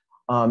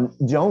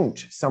 Don't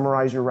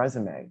summarize your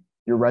resume.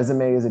 Your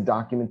resume is a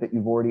document that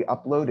you've already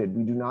uploaded.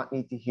 We do not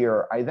need to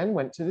hear, I then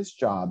went to this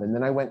job, and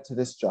then I went to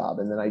this job,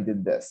 and then I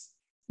did this.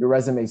 Your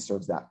resume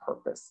serves that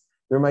purpose.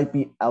 There might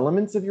be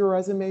elements of your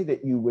resume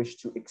that you wish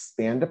to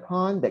expand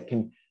upon that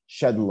can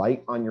shed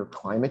light on your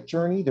climate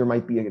journey. There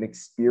might be an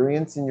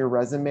experience in your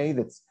resume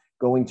that's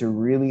going to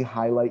really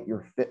highlight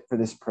your fit for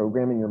this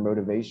program and your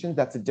motivation.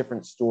 That's a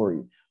different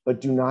story,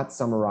 but do not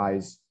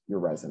summarize your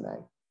resume.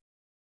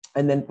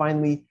 And then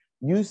finally,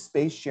 use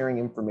space sharing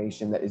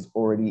information that is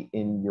already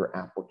in your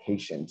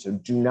application. So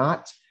do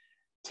not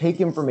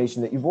take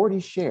information that you've already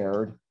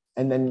shared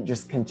and then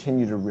just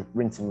continue to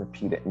rinse and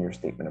repeat it in your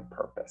statement of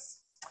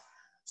purpose.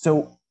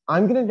 So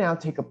I'm going to now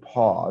take a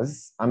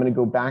pause. I'm going to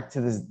go back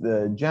to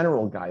the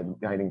general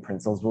guiding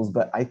principles,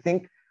 but I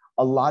think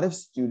a lot of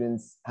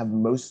students have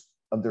most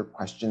of their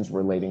questions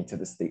relating to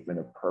the statement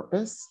of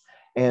purpose.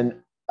 And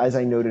as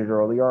I noted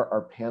earlier,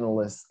 our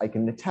panelists, I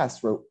can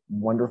attest, wrote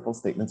wonderful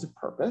statements of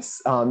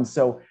purpose.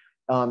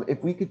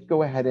 If we could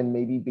go ahead and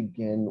maybe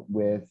begin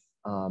with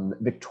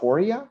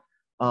Victoria,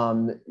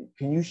 can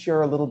you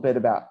share a little bit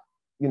about,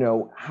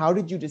 how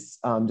did you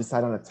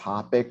decide on a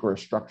topic or a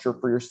structure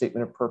for your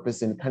statement of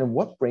purpose, and kind of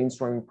what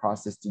brainstorming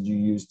process did you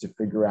use to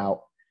figure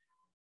out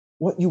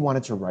what you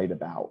wanted to write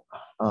about?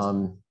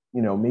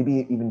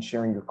 Maybe even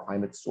sharing your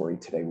climate story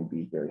today would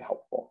be very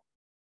helpful.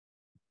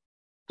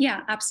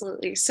 Yeah,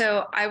 absolutely.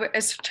 So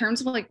as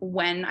terms of like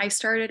when I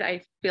started,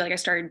 I feel like I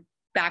started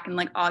back in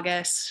like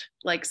August,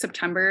 like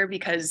September,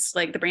 because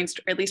like the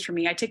brainstorm, at least for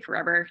me, I take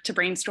forever to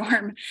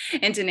brainstorm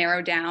and to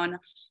narrow down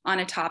on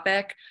a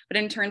topic. But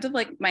in terms of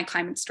like my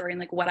climate story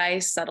and like what I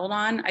settled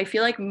on, I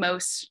feel like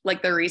most,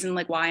 like the reason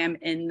like why I'm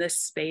in this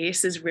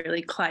space is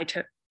really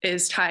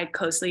tied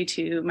closely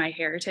to my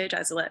heritage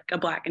as like a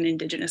Black and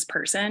Indigenous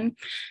person.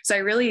 So I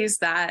really use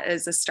that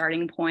as a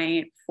starting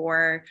point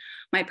for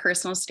my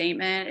personal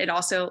statement. It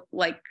also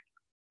like,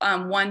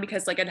 one,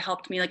 because like it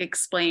helped me like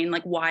explain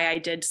like why I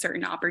did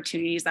certain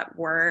opportunities that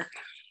were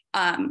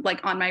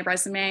like on my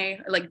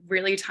resume, like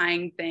really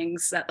tying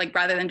things that like,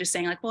 rather than just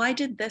saying like, well, I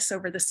did this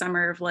over the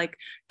summer of like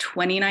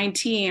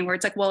 2019, where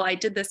it's like, well, I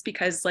did this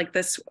because like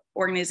this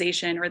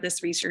organization or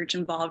this research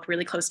involved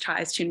really close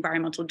ties to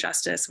environmental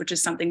justice, which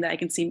is something that I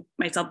can see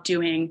myself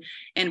doing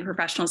in a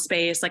professional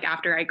space, like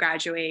after I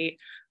graduate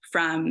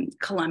from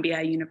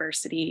Columbia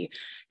University,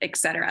 et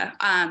cetera.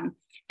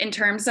 In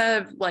terms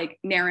of like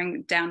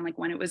narrowing down like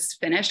when it was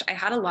finished, I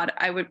had a lot,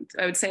 I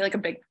would say like a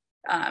big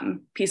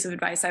piece of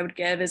advice I would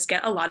give is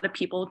get a lot of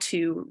people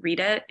to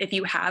read it. If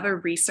you have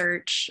a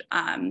if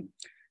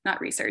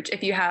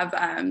you have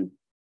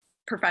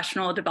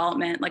professional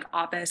development like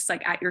office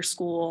like at your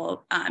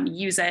school,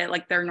 use it.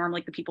 Like they're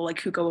normally the people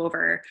like who go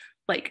over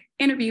like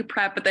interview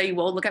prep, but they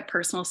will look at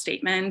personal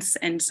statements.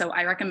 And so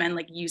I recommend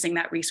like using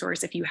that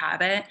resource if you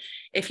have it.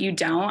 If you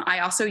don't, I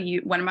also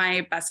one of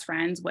my best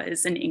friends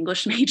was an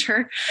English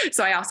major.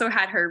 So I also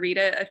had her read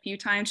it a few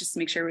times just to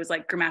make sure it was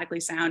like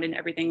grammatically sound and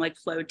everything like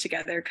flowed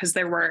together. Cause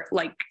there were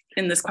like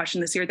in this question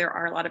this year, there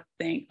are a lot of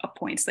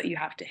points that you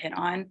have to hit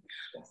on.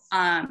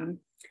 Yes.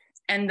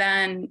 And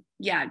then,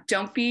 yeah,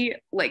 don't be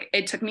like,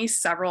 it took me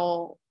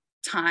several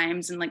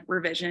times and like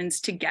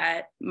revisions to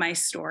get my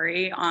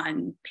story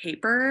on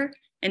paper.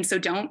 And so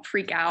don't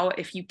freak out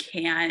if you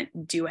can't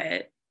do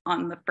it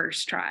on the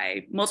first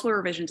try. Multiple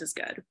revisions is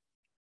good.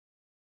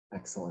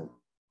 Excellent.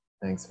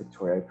 Thanks,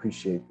 Victoria. I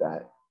appreciate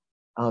that.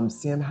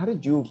 Sam, how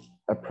did you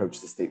approach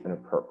the statement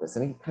of purpose?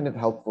 Any kind of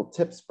helpful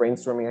tips,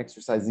 brainstorming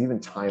exercises, even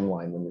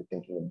timeline when you're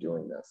thinking of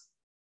doing this?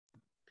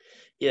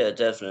 Yeah,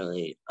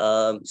 definitely.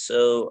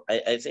 So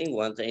I think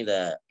one thing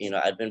that,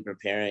 I've been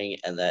preparing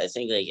and that I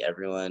think like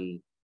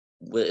everyone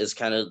is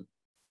kind of,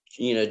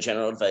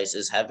 general advice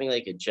is having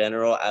like a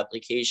general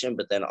application,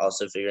 but then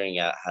also figuring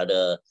out how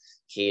to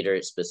cater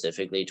it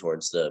specifically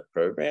towards the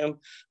program.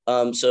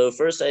 So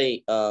first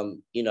I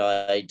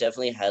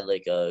definitely had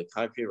like a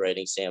concrete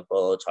writing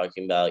sample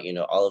talking about,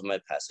 all of my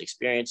past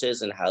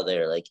experiences and how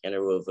they're like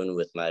interwoven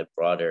with my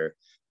broader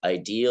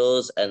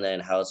ideals, and then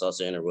how it's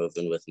also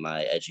interwoven with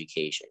my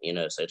education.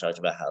 So I talked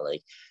about how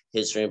like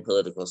history and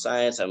political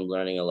science, I'm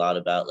learning a lot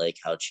about like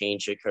how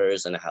change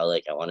occurs and how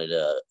like I wanted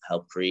to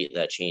help create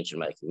that change in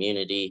my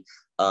community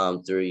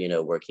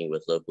through working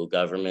with local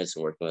governments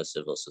and working with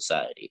civil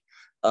society.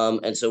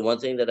 And so one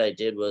thing that I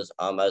did was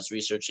I was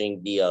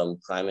researching the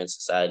Climate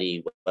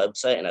Society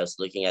website, and I was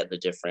looking at the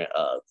different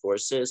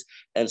courses.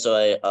 And so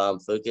I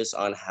focused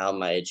on how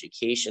my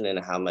education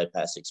and how my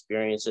past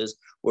experiences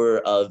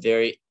were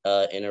very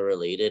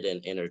interrelated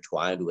and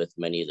intertwined with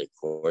many of the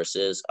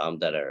courses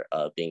that are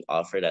being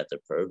offered at the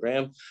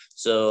program.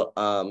 So,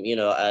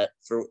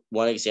 for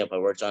one example,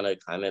 I worked on a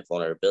climate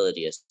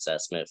vulnerability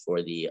assessment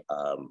for the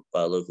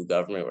local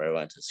government where I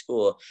went to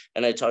school.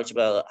 And I talked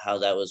about how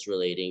that was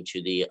relating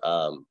to the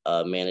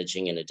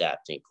managing and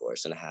adapting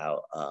course, and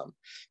how,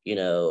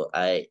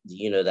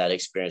 that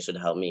experience would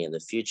help me in the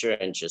future,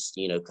 and just,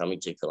 coming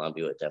to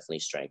Columbia would definitely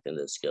strengthen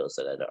the skills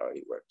that I'd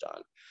already worked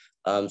on.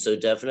 So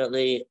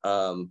definitely,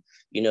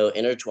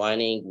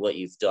 intertwining what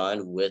you've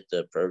done with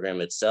the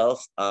program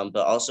itself, but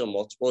also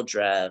multiple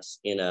drafts,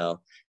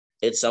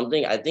 it's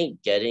something I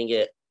think getting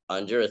it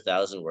under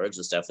 1,000 words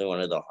is definitely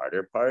one of the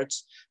harder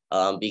parts,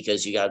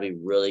 because you got to be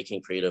really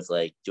concrete of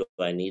like, do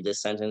I need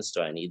this sentence?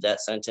 Do I need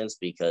that sentence?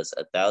 Because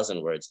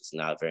 1,000 words is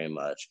not very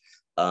much.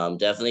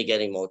 Definitely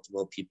getting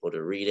multiple people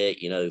to read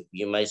it.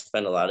 You might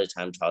spend a lot of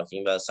time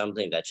talking about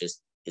something that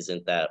just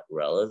isn't that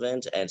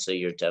relevant. And so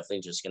you're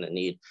definitely just going to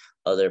need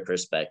other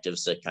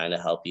perspectives to kind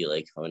of help you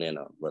like hone in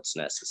on what's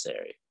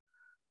necessary.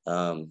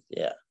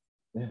 Yeah.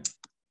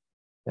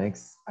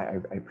 Thanks. I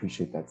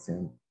appreciate that,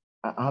 Sam.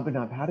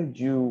 Abhinav, how did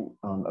you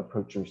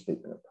approach your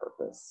statement of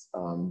purpose?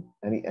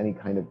 Any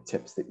kind of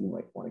tips that you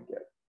might want to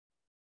give?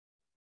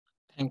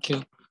 Thank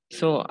you.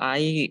 So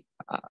I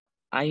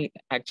I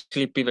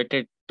actually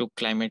pivoted to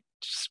climate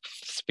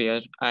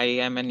sphere. I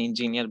am an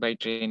engineer by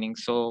training.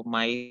 So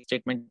my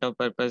statement of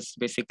purpose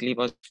basically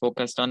was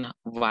focused on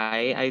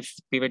why I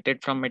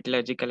pivoted from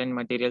metallurgical and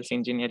materials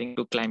engineering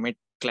to climate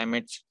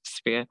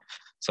sphere.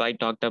 So I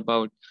talked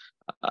about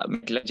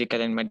metallurgical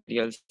and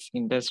materials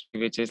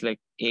industry, which is like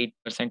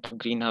 8% of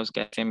greenhouse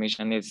gas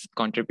emission is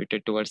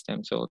contributed towards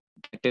them. So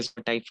that is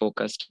what I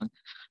focused on.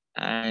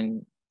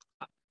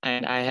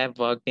 And I have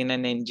worked in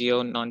an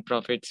NGO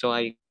nonprofit, so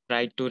I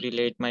tried to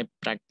relate my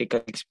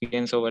practical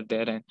experience over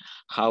there and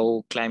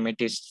how climate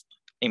is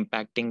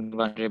impacting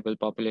vulnerable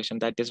population.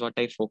 That is what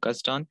I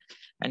focused on.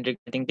 And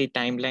regarding the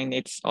timeline,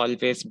 it's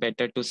always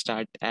better to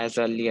start as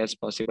early as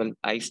possible.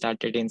 I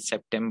started in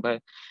September,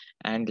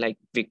 and like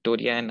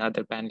Victoria and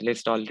other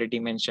panelists already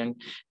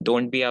mentioned,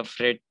 don't be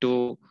afraid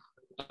to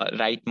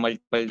write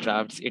multiple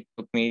drafts. It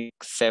took me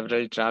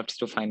several drafts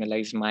to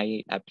finalize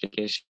my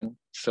application.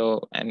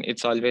 So, and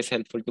it's always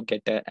helpful to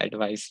get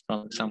advice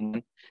from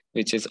someone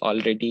which is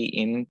already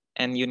in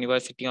an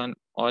university on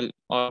all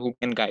or who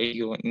can guide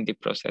you in the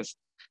process.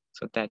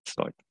 So that's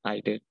what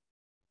I did.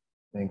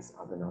 Thanks,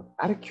 Abhinav.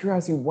 Out of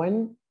curiosity,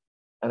 when,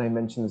 and I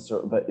mentioned this,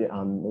 but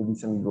maybe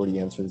some of you already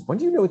answered this, when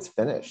do you know it's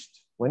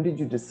finished? When did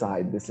you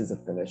decide this is a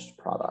finished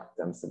product?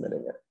 I'm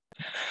submitting it.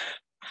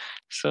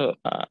 So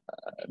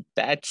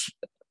that's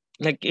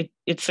like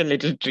it's a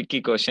little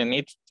tricky question.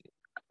 It's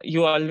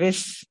you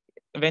always,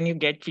 when you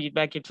get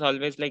feedback, it's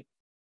always like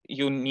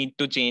you need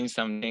to change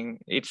something.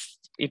 It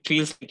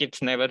feels like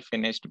it's never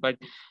finished, but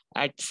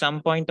at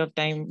some point of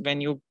time when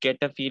you get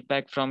a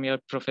feedback from your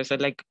professor,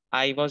 like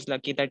I was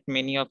lucky that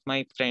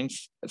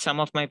some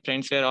of my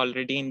friends were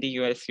already in the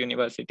US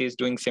universities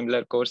doing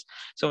similar course.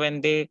 So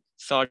when they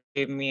sort of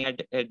gave me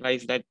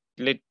advice that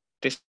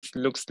this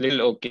looks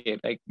little okay,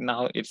 like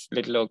now it's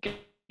little okay,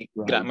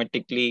 Right.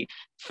 grammatically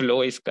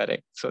flow is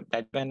correct. So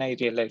that when I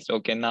realized,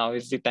 okay, now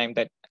is the time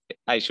that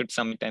I should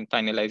submit and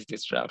finalize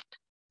this draft.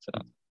 So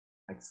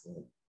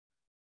excellent.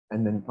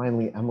 And then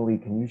finally, Emily,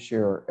 can you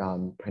share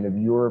kind of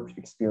your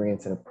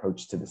experience and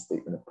approach to the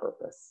statement of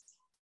purpose?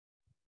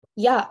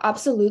 Yeah,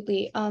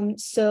 absolutely.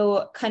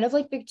 So kind of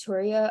like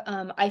Victoria,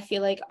 I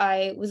feel like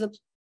I was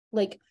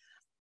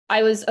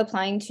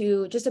applying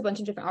to just a bunch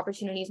of different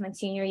opportunities my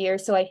senior year.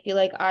 So I feel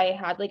like I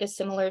had like a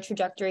similar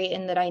trajectory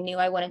in that I knew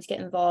I wanted to get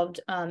involved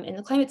in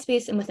the climate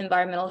space and with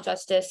environmental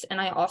justice. And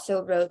I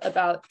also wrote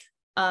about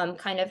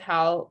kind of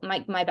how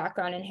my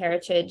background and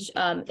heritage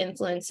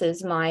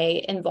influences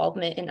my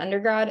involvement in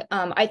undergrad.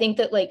 I think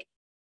that like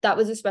that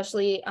was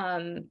especially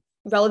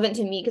relevant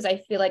to me because I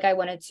feel like I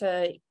wanted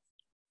to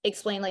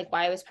explain like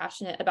why I was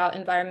passionate about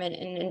environment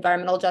and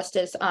environmental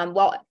justice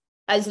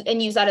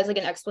and use that as like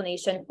an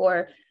explanation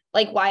for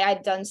like why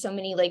I'd done so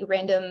many like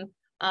random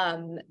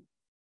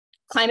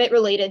climate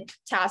related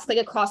tasks like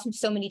across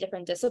so many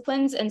different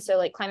disciplines, and so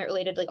like climate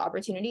related like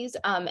opportunities.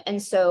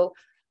 And so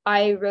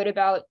I wrote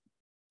about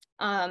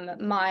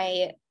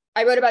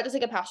just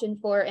like a passion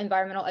for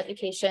environmental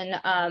education.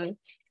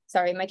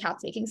 Sorry, my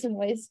cat's making some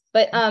noise,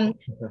 but I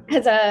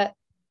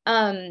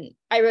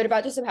wrote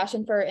about just a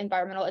passion for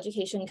environmental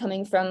education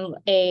coming from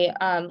a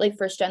like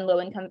first gen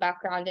low income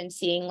background and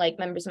seeing like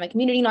members of my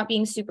community not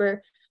being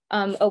super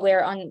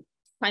aware on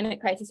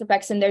climate crisis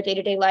effects in their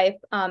day-to-day life.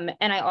 And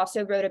I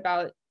also wrote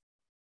about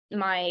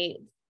my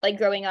like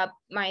growing up,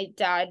 my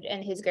dad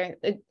and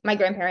my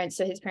grandparents,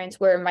 so his parents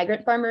were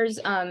migrant farmers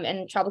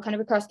and traveled kind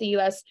of across the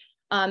US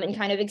and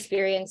kind of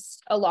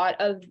experienced a lot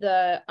of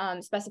the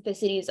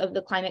specificities of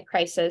the climate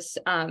crisis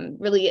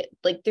really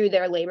like through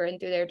their labor and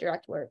through their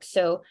direct work.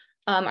 So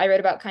I wrote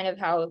about kind of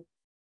how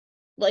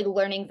like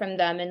learning from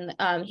them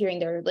and hearing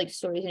their like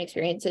stories and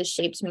experiences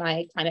shaped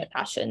my climate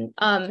passion.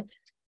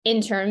 In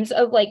terms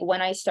of like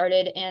when I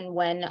started and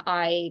when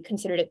I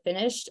considered it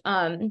finished,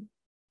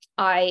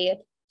 I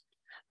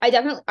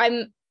definitely,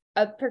 I'm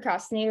a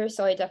procrastinator,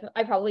 so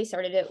I probably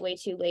started it way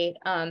too late,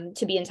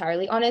 to be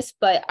entirely honest.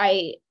 But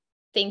I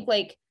think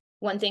like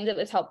one thing that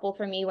was helpful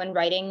for me when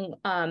writing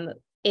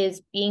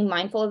is being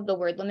mindful of the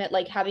word limit,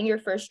 like having your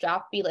first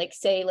draft be like,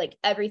 say like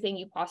everything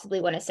you possibly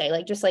want to say,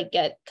 like just like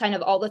get kind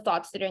of all the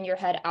thoughts that are in your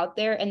head out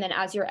there. And then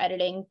as you're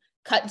editing,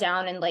 cut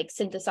down and like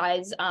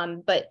synthesize.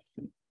 But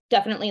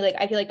definitely like,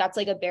 I feel like that's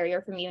like a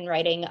barrier for me in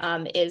writing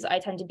is I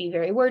tend to be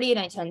very wordy and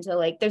I tend to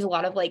like, there's a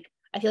lot of like,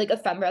 I feel like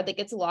ephemera that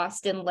gets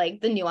lost in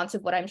like the nuance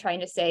of what I'm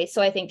trying to say.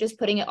 So I think just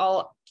putting it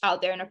all out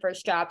there in a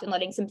first draft and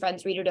letting some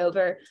friends read it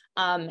over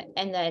and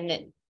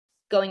then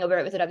going over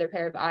it with another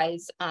pair of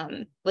eyes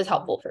was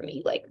helpful for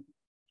me, like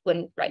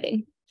when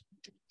writing.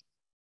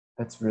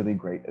 That's really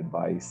great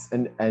advice.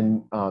 And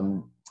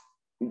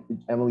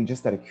Emily,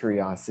 just out of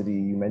curiosity,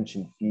 you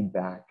mentioned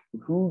feedback.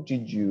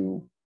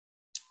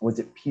 Was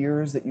it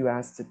peers that you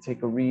asked to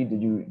take a read?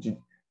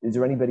 Is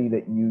there anybody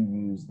that you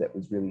used that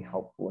was really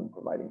helpful in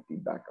providing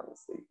feedback on the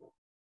statement?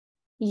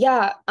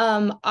 Yeah,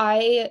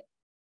 I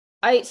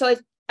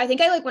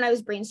think I like when I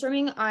was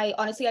brainstorming, I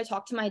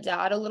talked to my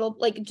dad a little,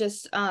 like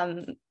just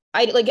I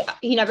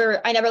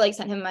never like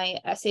sent him my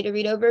essay to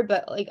read over,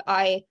 but like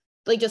I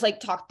like just like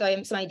talked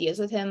some ideas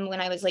with him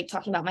when I was like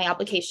talking about my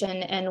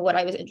application and what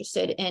I was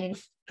interested in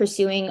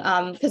pursuing.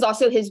 Because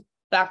also his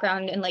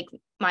background and like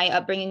my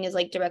upbringing is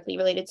like directly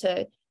related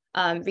to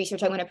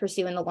research I want to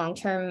pursue in the long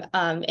term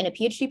in a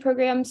PhD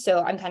program. So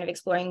I'm kind of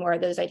exploring more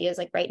of those ideas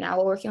like right now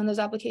while working on those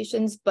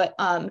applications. But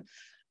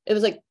it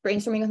was like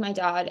brainstorming with my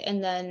dad.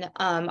 And then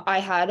I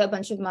had a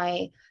bunch of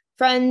my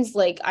friends,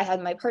 like I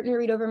had my partner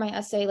read over my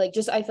essay, like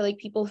just I feel like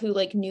people who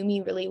like knew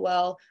me really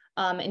well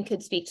and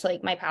could speak to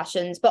like my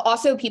passions, but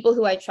also people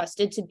who I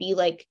trusted to be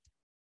like,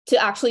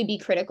 to actually be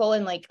critical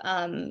and like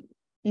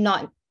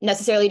not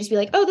necessarily just be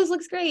like, oh, this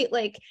looks great,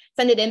 like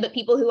send it in, but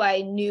people who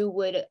I knew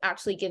would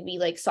actually give me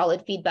like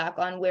solid feedback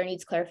on where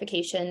needs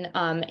clarification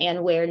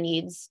and where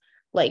needs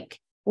like,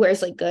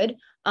 where's like good.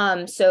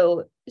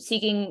 So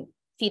seeking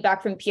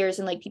feedback from peers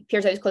and like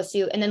peers I was close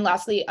to. And then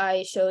lastly,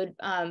 I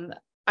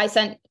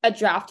sent a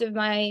draft of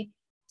my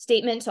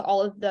statement to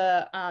all of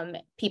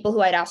the people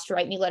who I'd asked to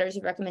write me letters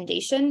of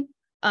recommendation.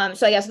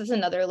 So I guess that's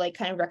another like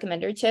kind of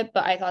recommender tip,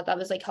 but I thought that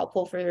was like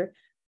helpful for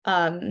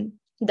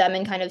them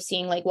and kind of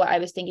seeing like what I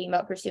was thinking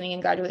about pursuing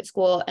in graduate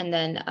school. And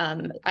then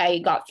I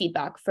got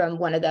feedback from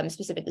one of them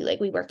specifically, like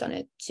we worked on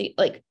it. She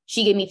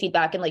gave me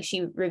feedback and like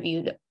she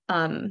reviewed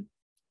a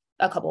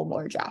couple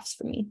more drafts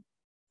for me.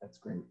 That's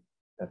great.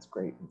 That's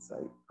great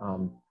insight.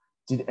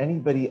 Did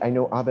anybody, I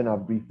know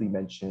Abhinav briefly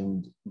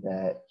mentioned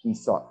that he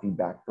sought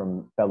feedback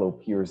from fellow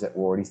peers that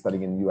were already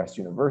studying in US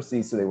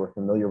universities, so they were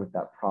familiar with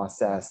that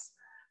process.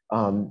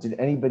 Did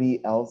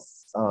anybody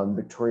else,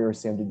 Victoria or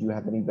Sam, did you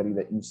have anybody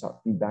that you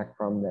sought feedback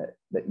from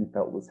that you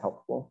felt was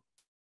helpful?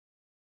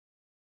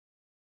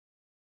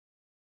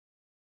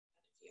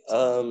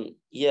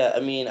 Yeah, I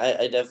mean,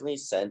 I definitely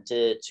sent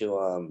it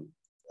to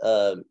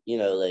you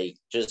know, like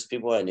just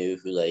people I knew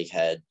who like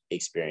had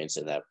experience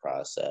in that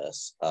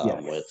process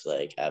Yes. with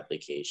like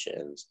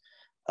applications.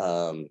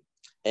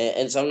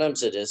 And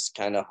sometimes it is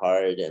kind of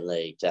hard and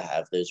like to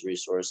have those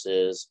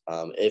resources.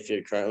 If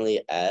you're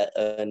currently at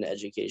an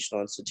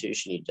educational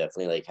institution, you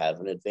definitely like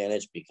have an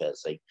advantage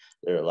because like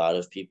there are a lot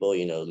of people,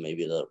 you know,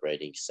 maybe the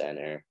writing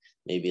center,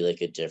 maybe like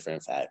a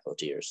different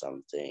faculty or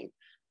something.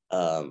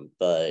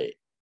 But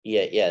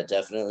yeah,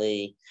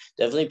 definitely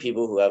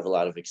people who have a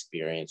lot of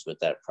experience with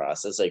that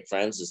process. Like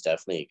friends is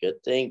definitely a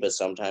good thing, but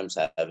sometimes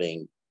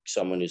having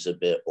someone who's a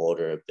bit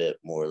older, a bit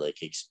more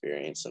like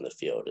experienced in the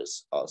field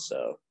is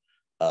also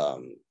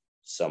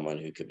someone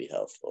who could be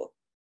helpful.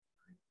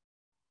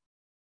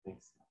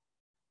 Thanks.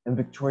 And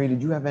Victoria,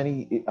 did you have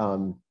any,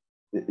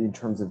 in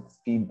terms of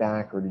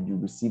feedback, or did you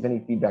receive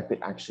any feedback that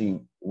actually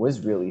was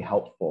really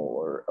helpful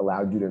or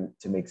allowed you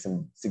to make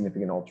some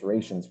significant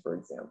alterations, for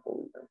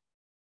example, even?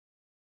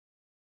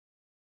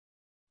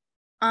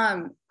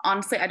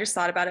 Honestly, I just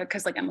thought about it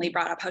because like Emily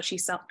brought up how she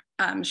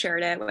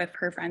shared it with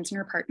her friends and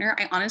her partner.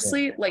 I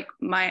honestly like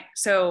my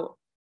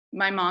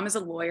mom is a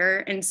lawyer,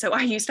 and so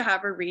I used to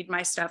have her read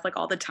my stuff like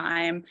all the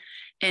time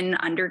in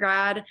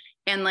undergrad,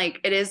 and like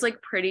it is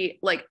like pretty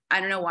like I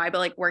don't know why, but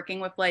like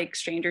working with like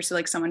strangers, so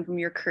like someone from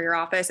your career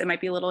office, it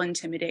might be a little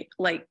intimidating.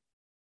 Like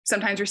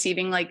sometimes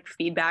receiving like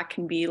feedback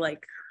can be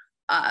like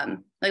a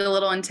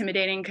little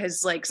intimidating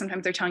because like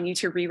sometimes they're telling you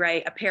to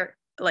rewrite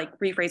like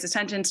rephrase a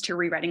sentence to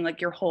rewriting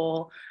like your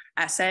whole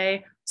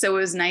essay. So it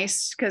was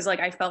nice because like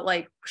I felt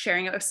like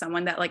sharing it with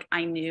someone that like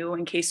I knew,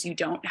 in case you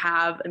don't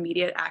have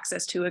immediate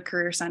access to a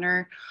career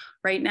center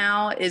right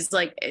now, is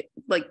like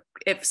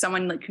if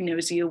someone like who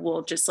knows you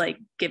will just like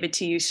give it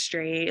to you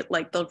straight,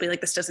 like they'll be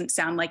like, this doesn't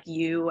sound like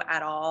you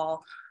at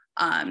all.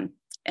 And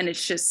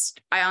it's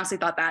just, I honestly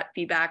thought that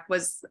feedback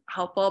was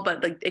helpful.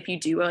 But like if you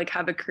do like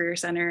have a career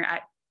center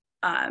at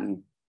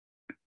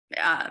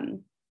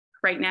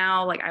right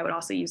now, like I would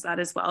also use that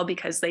as well,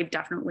 because they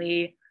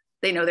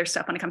know their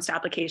stuff when it comes to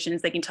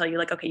applications. They can tell you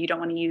like, okay, you don't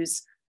want to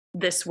use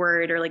this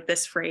word or like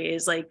this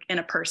phrase like in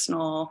a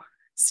personal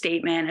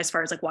statement as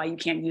far as like why you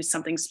can't use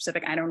something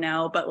specific. I don't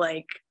know, but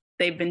like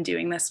they've been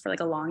doing this for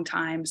like a long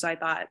time. So I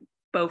thought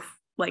both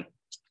like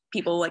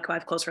people like who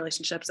have close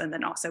relationships and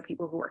then also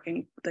people who are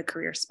working the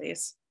career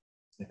space.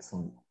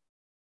 Excellent.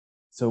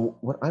 So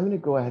what I'm going to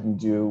go ahead and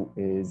do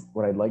is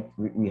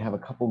we have a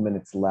couple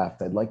minutes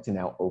left. I'd like to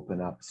now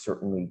open up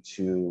certainly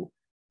to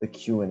the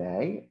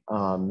Q&A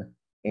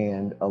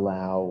and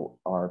allow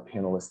our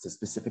panelists to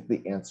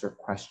specifically answer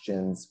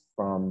questions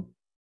from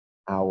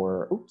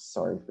our,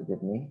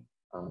 forgive me.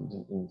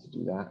 Didn't mean to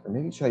do that. Or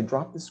maybe should I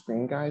drop the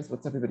screen, guys?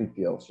 What's everybody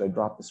feel? Should I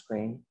drop the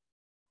screen?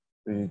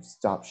 Or should I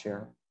stop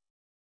share?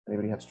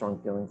 Anybody have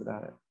strong feelings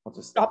about it? I'll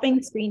just Dropping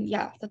the screen.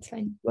 Yeah, that's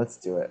fine. Let's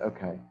do it.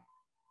 Okay.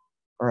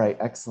 All right,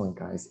 excellent,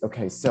 guys.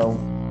 Okay, so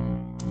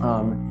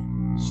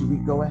should we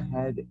go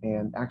ahead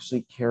and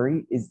actually,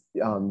 Carrie, is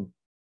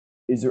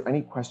there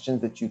any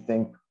questions that you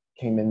think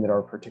came in that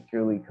are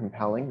particularly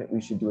compelling that we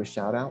should do a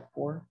shout out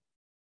for?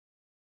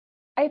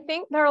 I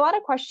think there are a lot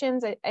of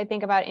questions I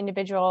think about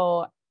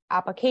individual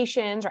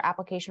applications or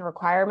application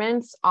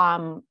requirements.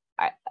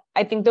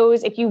 I think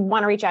those, if you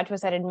want to reach out to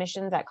us at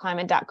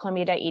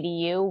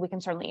admissions@climate.columbia.edu, we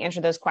can certainly answer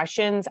those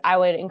questions. I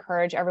would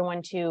encourage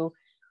everyone to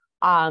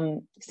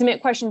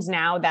submit questions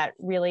now that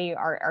really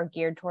are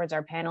geared towards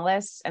our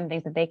panelists and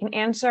things that they can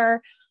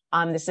answer.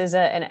 This is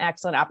an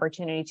excellent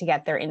opportunity to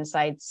get their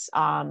insights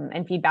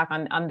and feedback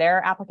on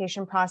their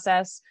application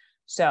process.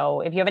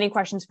 So if you have any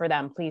questions for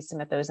them, please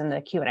submit those in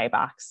the Q&A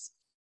box.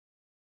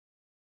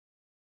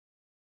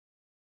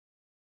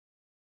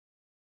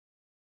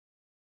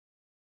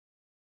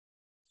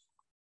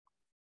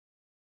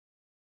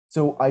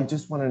 So I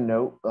just want to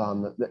note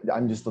that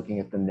I'm just looking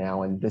at them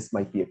now, and this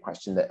might be a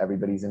question that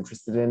everybody's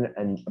interested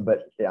in,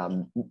 but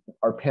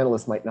our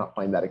panelists might not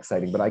find that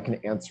exciting, but I can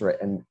answer it,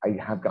 and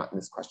I have gotten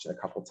this question a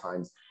couple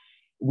times.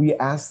 We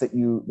ask that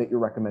your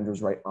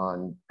recommenders write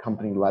on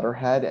company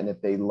letterhead, and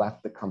if they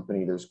left the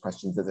company, there's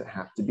questions, does it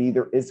have to be?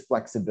 There is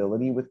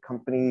flexibility with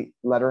company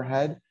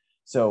letterhead.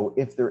 So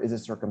if there is a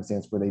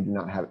circumstance where they do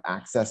not have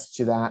access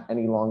to that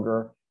any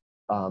longer,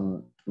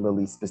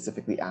 Lily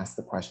specifically asked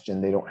the question,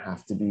 they don't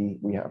have to be,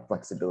 we have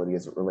flexibility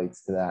as it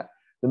relates to that.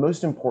 The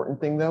most important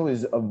thing though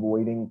is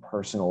avoiding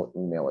personal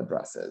email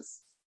addresses.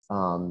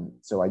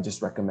 So I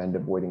just recommend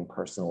avoiding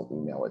personal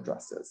email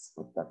addresses,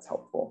 if that's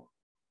helpful.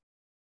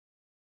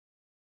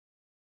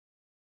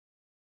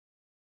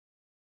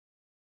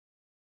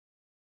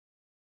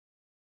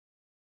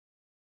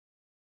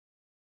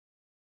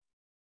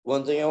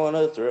 One thing I want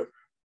to throw,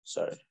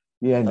 sorry.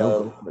 Yeah,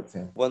 no,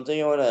 one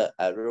thing I want to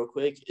add real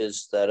quick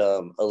is that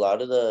a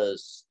lot of the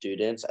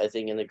students, I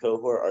think, in the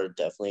cohort are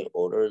definitely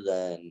older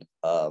than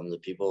the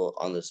people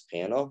on this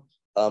panel.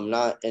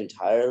 Not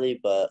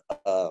entirely, but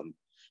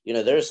you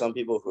know, there are some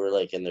people who are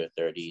like in their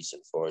 30s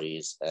and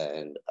 40s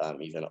and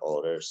even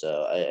older.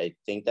 So I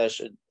think that's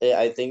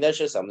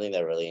just something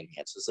that really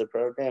enhances the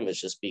program.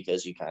 It's just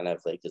because you kind of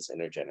have like this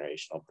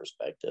intergenerational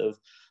perspective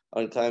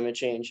on climate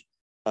change.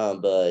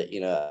 But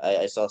you know,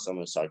 I saw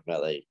someone talking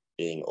about like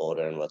being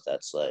older and what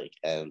that's like,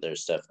 and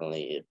there's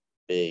definitely a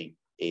big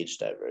age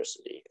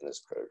diversity in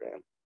this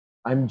program.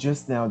 I'm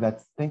just now,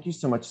 thank you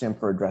so much, Sam,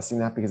 for addressing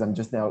that, because I'm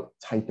just now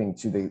typing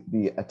to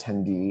the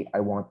attendee.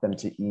 I want them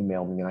to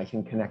email me, and I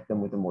can connect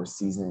them with a more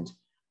seasoned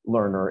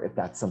learner if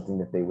that's something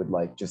that they would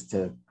like, just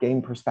to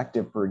gain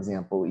perspective, for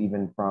example,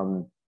 even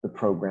from the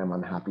program.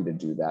 I'm happy to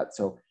do that.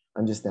 So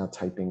I'm just now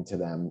typing to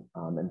them,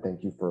 and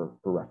thank you for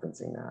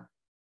referencing that.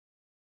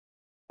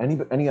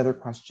 Any other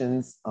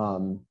questions?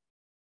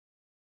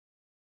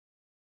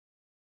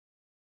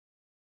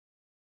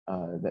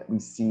 That we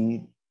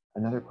see.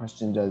 Another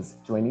question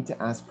do I need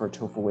to ask for a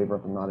TOEFL waiver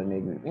if I'm not a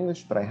native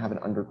English, but I have an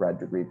undergrad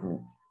degree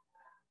from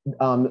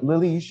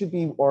Lily, you should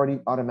be already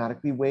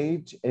automatically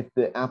waived. If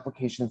the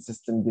application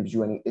system gives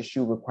you any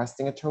issue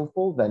requesting a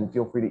TOEFL, then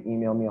feel free to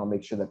email me. I'll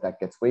make sure that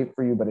gets waived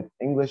for you. But if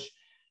English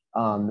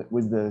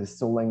was the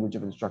sole language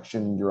of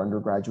instruction in your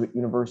undergraduate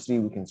university,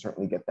 we can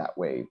certainly get that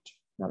waived.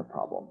 Not a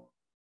problem.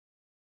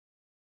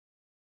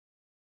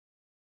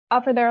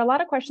 Alfred, there are a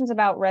lot of questions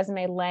about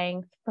resume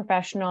length,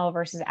 professional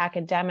versus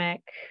academic.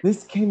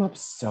 This came up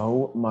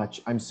so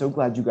much. I'm so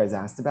glad you guys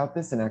asked about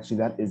this, and actually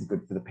that is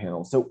good for the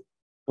panel. So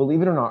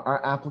believe it or not,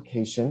 our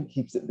application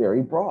keeps it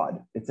very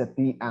broad. It's at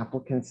the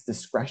applicant's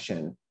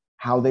discretion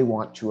how they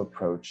want to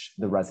approach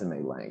the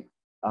resume length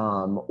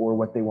or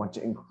what they want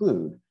to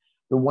include.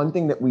 The one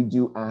thing that we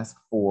do ask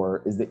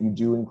for is that you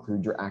do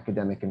include your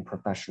academic and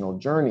professional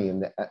journey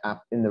in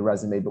the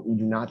resume, but we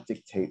do not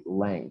dictate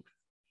length.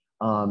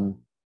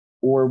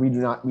 Or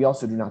we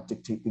also do not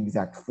dictate the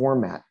exact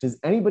format. Does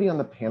anybody on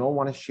the panel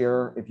want to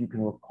share, if you can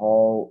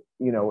recall,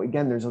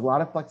 again, there's a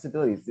lot of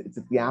flexibility. It's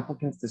at the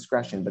applicant's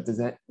discretion, but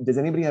does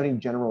anybody have any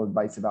general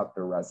advice about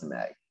their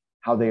resume,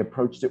 how they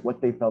approached it,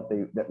 what they felt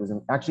that was,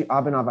 actually,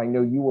 Abhinav, I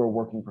know you were a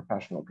working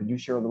professional. Could you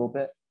share a little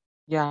bit?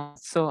 Yeah,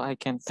 so I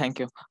can, thank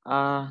you.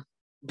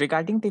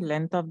 Regarding the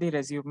length of the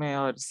resume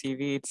or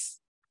CV,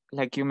 it's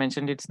like you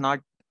mentioned, it's not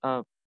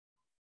a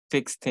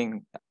fixed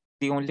thing.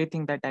 The only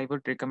thing that I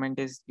would recommend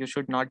is you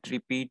should not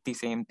repeat the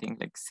same thing,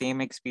 like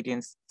same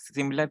experience,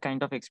 similar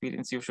kind of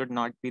experience. You should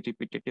not be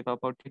repetitive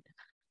about it,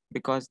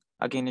 because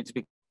again, it's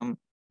become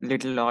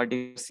little odd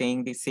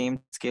saying the same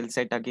skill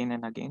set again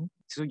and again.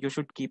 So you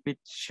should keep it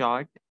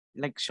short,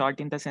 like short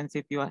in the sense,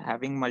 if you are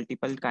having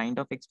multiple kind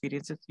of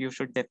experiences, you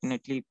should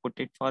definitely put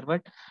it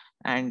forward.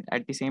 And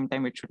at the same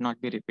time, it should not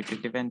be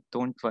repetitive, and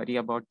don't worry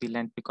about the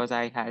length, because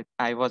I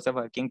was a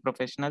working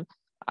professional.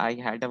 I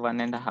had a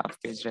 1.5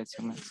 page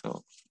resume.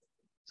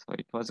 So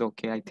it was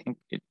okay. I think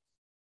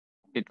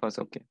it was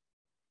okay.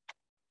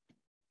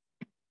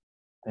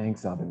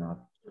 Thanks, Abhinav.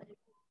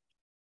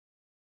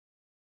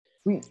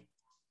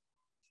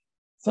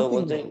 So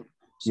one thing,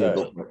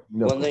 sorry,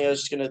 one thing I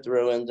was just gonna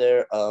throw in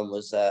there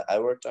was that I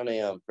worked on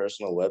a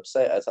personal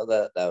website. I thought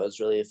that was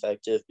really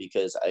effective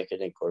because I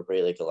could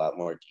incorporate like a lot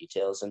more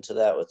details into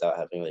that without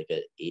having like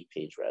an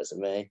 8-page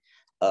resume.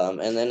 And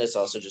then it's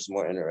also just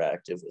more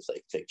interactive with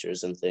like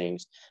pictures and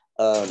things.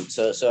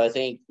 So I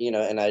think,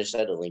 and I just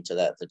had a link to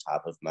that at the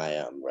top of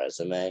my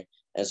resume.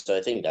 And so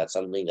I think that's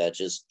something that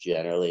just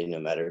generally, no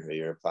matter who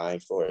you're applying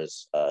for,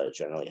 is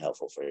generally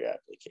helpful for your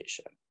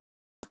application.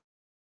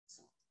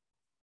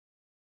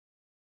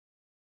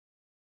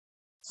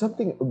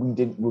 Something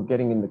we're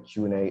getting in the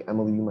Q&A,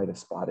 Emily, you might have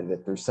spotted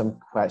it. There's some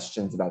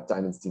questions about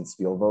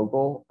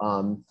Diamonstein-Spielvogel.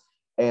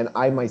 And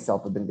I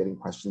myself have been getting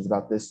questions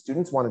about this.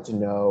 Students wanted to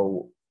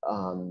know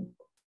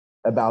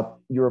about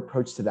your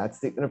approach to that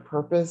statement of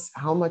purpose.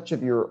 How much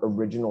of your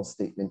original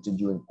statement did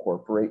you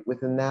incorporate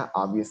within that?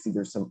 Obviously,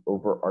 there's some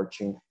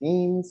overarching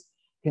themes.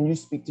 Can you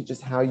speak to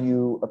just how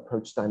you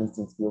approach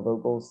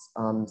Diamonstein-Spielvogel's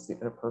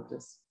statement of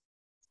purpose?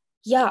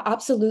 Yeah,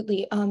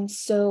 absolutely.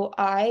 So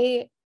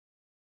I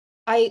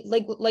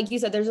like you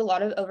said, there's a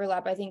lot of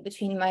overlap, I think,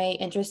 between my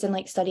interest in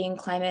like studying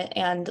climate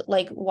and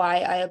like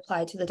why I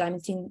applied to the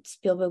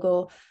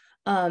Diamonstein-Spielvogel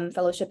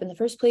fellowship in the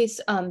first place.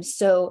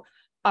 So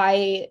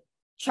I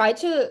tried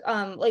to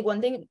like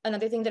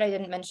another thing that I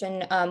didn't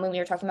mention when we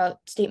were talking about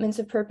statements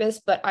of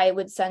purpose, but I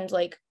would send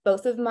like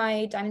both of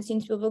my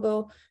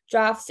Diamonstein-Spielvogel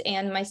drafts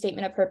and my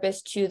statement of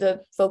purpose to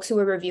the folks who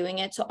were reviewing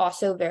it to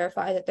also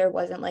verify that there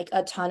wasn't like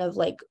a ton of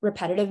like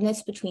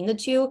repetitiveness between the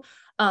two,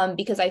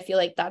 because I feel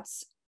like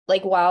that's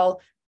like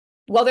while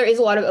there is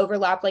a lot of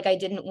overlap, like I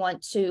didn't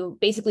want to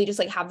basically just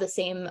like have the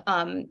same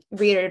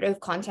reiterative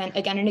content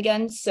again and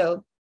again.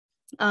 So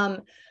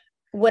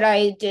what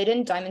I did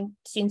in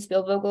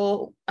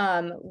Diamonstein-Spielvogel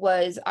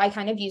was I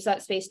kind of used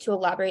that space to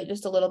elaborate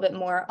just a little bit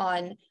more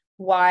on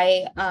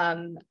why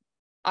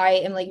I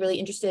am like really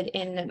interested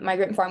in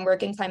migrant and farm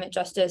work and climate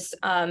justice,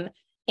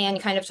 and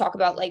kind of talk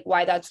about like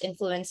why that's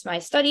influenced my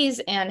studies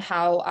and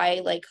how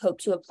I like hope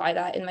to apply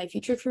that in my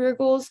future career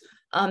goals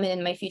and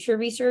in my future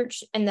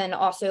research. And then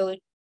also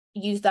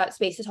use that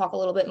space to talk a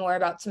little bit more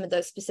about some of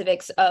the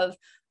specifics of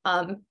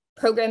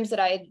programs that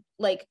I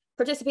like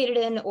participated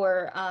in,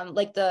 or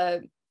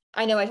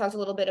I know I talked a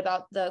little bit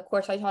about the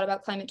course I taught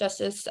about climate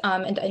justice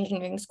and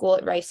engineering school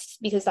at Rice,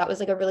 because that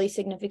was like a really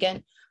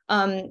significant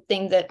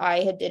thing that I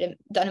had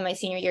done in my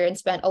senior year and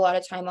spent a lot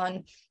of time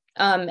on,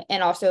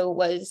 and also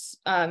was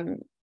had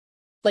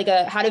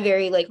a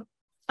very like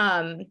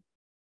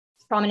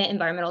prominent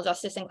environmental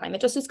justice and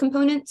climate justice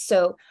component.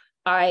 So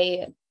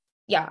I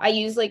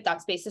use like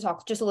that space to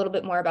talk just a little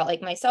bit more about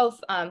like myself,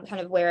 kind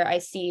of where I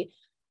see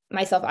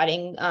myself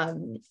adding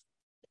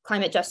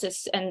climate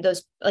justice and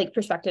those like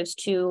perspectives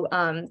to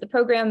the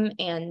program.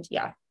 And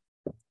yeah,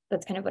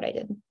 that's kind of what I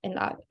did in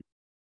that.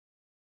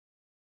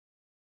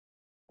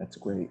 That's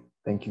great.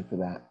 Thank you for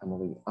that,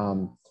 Emily.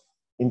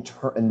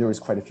 And there was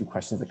quite a few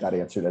questions that got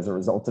answered as a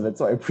result of it,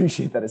 so I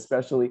appreciate that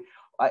especially.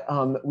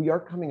 We are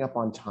coming up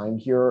on time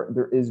here.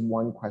 There is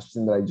one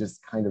question that I just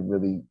kind of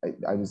really,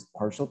 I was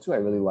partial to. I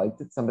really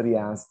liked it. Somebody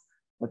asked,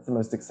 what's the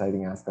most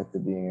exciting aspect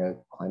of being a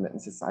climate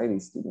and society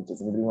student?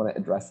 Does anybody want to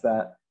address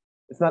that?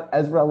 It's not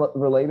as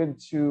related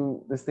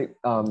to the state,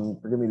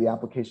 forgive me, the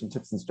application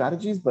tips and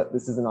strategies, but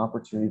this is an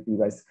opportunity for you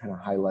guys to kind of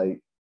highlight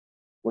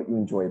what you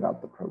enjoy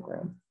about the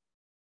program.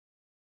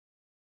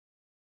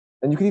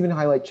 And you can even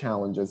highlight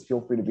challenges. Feel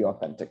free to be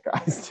authentic,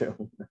 guys,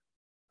 too.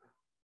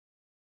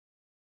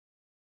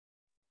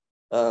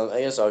 I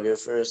guess I'll go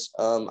first.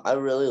 I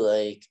really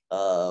like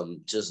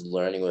just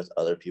learning with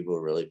other people who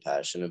are really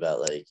passionate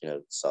about like,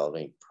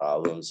 solving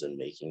problems and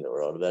making the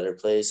world a better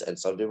place. And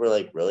some people are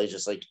like really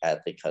just like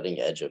at the cutting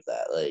edge of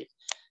that. Like,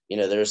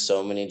 there's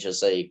so many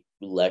just like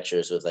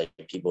lectures with like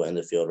people in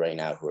the field right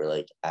now who are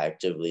like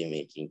actively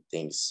making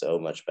things so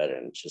much better.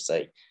 And it's just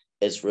like,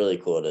 it's really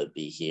cool to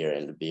be here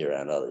and to be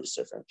around all these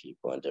different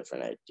people and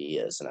different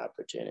ideas and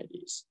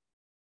opportunities.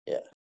 Yeah.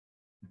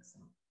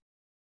 Excellent.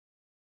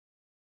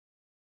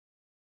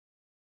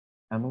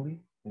 Emily,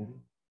 maybe?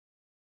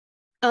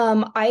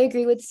 I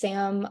agree with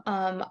Sam.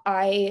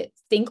 I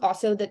think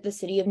also that the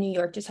city of New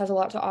York just has a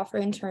lot to offer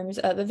in terms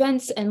of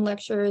events and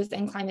lectures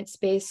and climate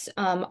space.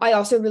 I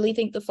also really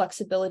think the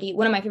flexibility,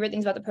 one of my favorite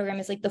things about the program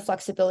is like the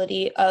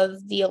flexibility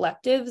of the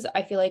electives.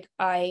 I feel like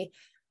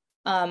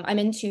I'm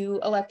in 2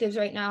 electives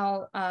right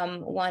now.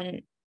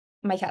 One,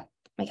 my cat's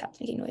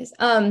making noise.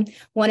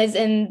 One is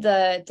in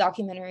the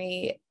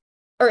documentary,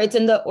 or it's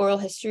in the oral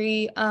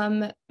history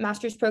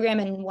master's program,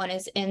 and one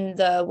is in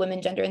the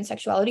women, gender, and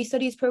sexuality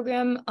studies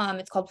program.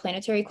 It's called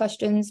Planetary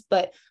Questions,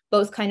 but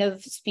both kind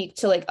of speak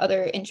to like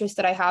other interests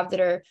that I have that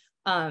are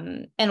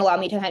and allow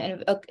me to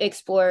kind of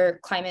explore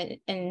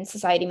climate and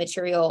society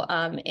material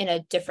in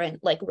a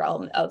different like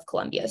realm of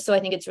Columbia. So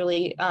I think it's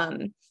really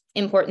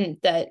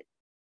important that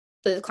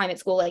the climate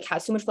school like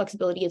has so much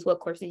flexibility as what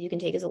courses you can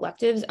take as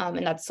electives,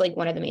 and that's like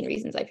one of the main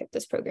reasons I picked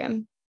this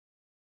program.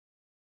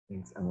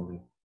 Thanks,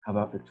 Emily. How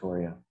about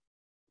Victoria?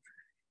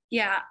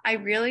 Yeah, I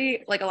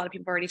really like, a lot of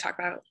people already talked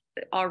about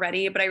it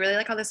already, but I really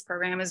like how this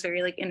program is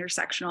very like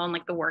intersectional and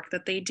like the work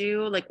that they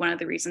do. Like one of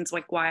the reasons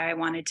like why I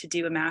wanted to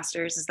do a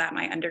master's is that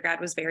my undergrad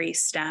was very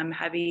STEM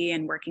heavy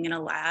and working in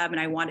a lab, and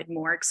I wanted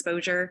more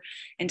exposure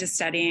into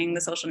studying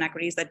the social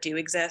inequities that do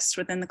exist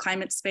within the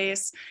climate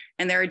space.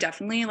 And there are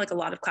definitely like a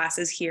lot of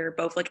classes here,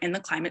 both like in the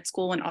climate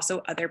school and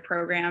also other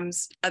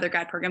programs, other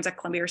grad programs at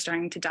Columbia are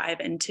starting to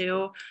dive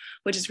into,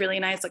 which is really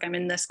nice. Like I'm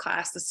in this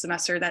class this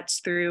semester that's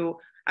through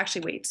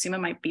actually wait, SUMA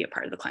might be a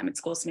part of the climate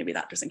school, so maybe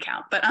that doesn't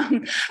count, but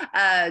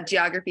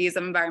geographies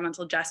of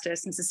environmental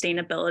justice and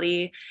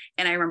sustainability.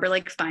 And I remember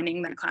like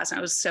finding that class and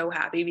I was so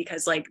happy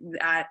because like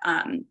that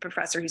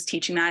professor who's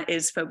teaching that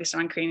is focused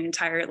on creating an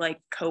entire like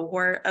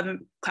cohort of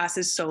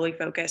classes solely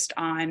focused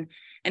on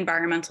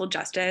environmental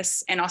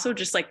justice. And also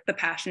just like the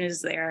passion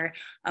is there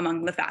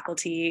among the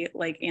faculty,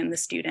 like, and the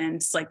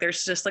students. Like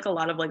there's just like a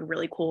lot of like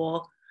really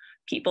cool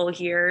people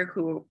here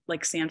who,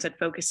 like Sam said,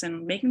 focus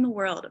on making the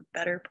world a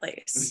better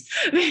place,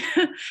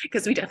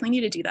 because we definitely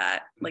need to do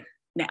that like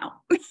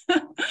now.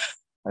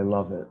 I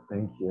love it.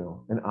 Thank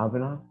you. And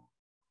Abhinav?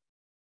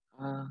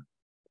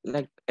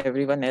 Like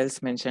everyone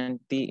else mentioned,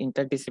 the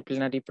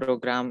interdisciplinary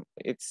program,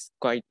 it's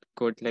quite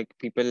good. Like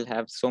people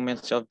have so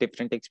much of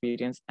different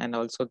experience and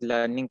also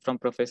learning from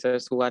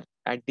professors who are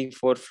at the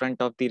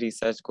forefront of the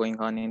research going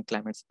on in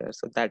climate sphere.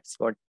 So that's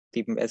what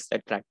the best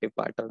attractive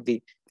part of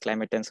the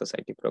climate and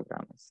society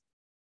program is.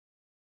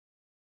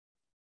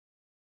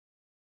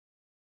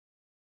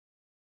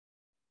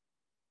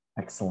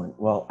 Excellent.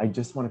 Well, I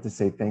just wanted to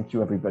say thank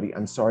you, everybody.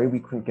 I'm sorry we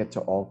couldn't get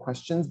to all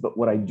questions, but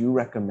what I do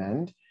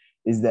recommend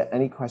is that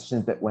any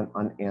questions that went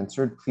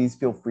unanswered, please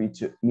feel free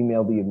to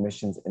email the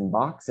admissions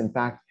inbox. In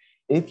fact,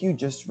 if you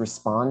just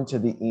respond to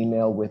the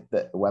email with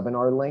the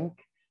webinar link,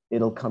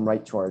 it'll come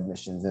right to our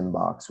admissions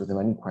inbox with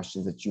any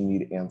questions that you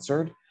need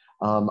answered.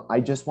 I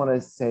just want to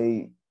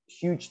say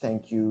huge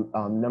thank you.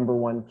 Number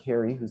one,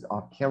 Carrie, who's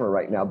off camera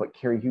right now, but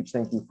Carrie, huge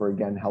thank you for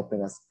again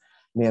helping us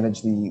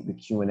manage the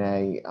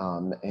Q&A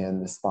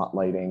and the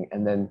spotlighting.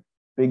 And then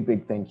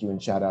big thank you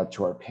and shout out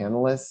to our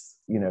panelists.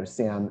 You know,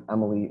 Sam,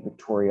 Emily,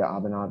 Victoria,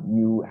 Abhinav,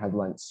 you have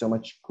lent so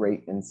much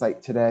great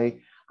insight today.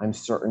 I'm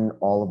certain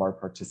all of our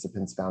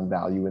participants found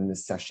value in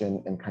this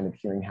session and kind of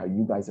hearing how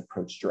you guys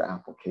approached your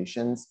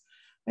applications.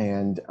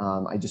 And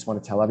I just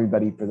want to tell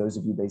everybody, for those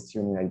of you based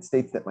here in the United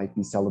States that might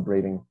be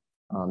celebrating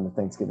the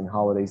Thanksgiving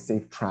holiday,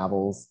 safe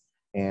travels.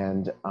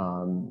 And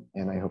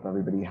I hope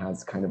everybody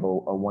has kind of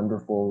a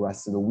wonderful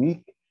rest of the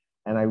week.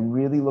 And I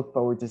really look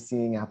forward to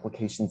seeing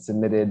applications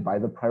submitted by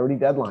the priority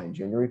deadline,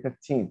 January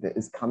 15th. It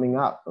is coming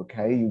up,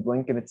 okay? You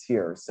blink and it's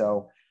here.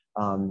 So,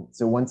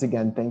 so once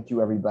again, thank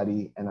you,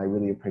 everybody. And I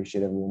really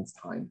appreciate everyone's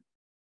time.